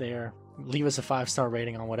 Interact with us there. Leave us a 5-star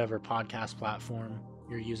rating on whatever podcast platform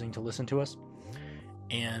you're using to listen to us.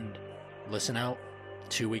 And listen out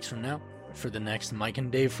 2 weeks from now for the next Mike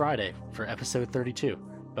and Dave Friday for episode 32.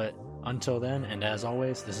 But until then, and as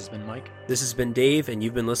always, this has been Mike. This has been Dave, and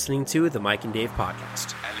you've been listening to the Mike and Dave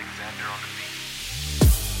Podcast.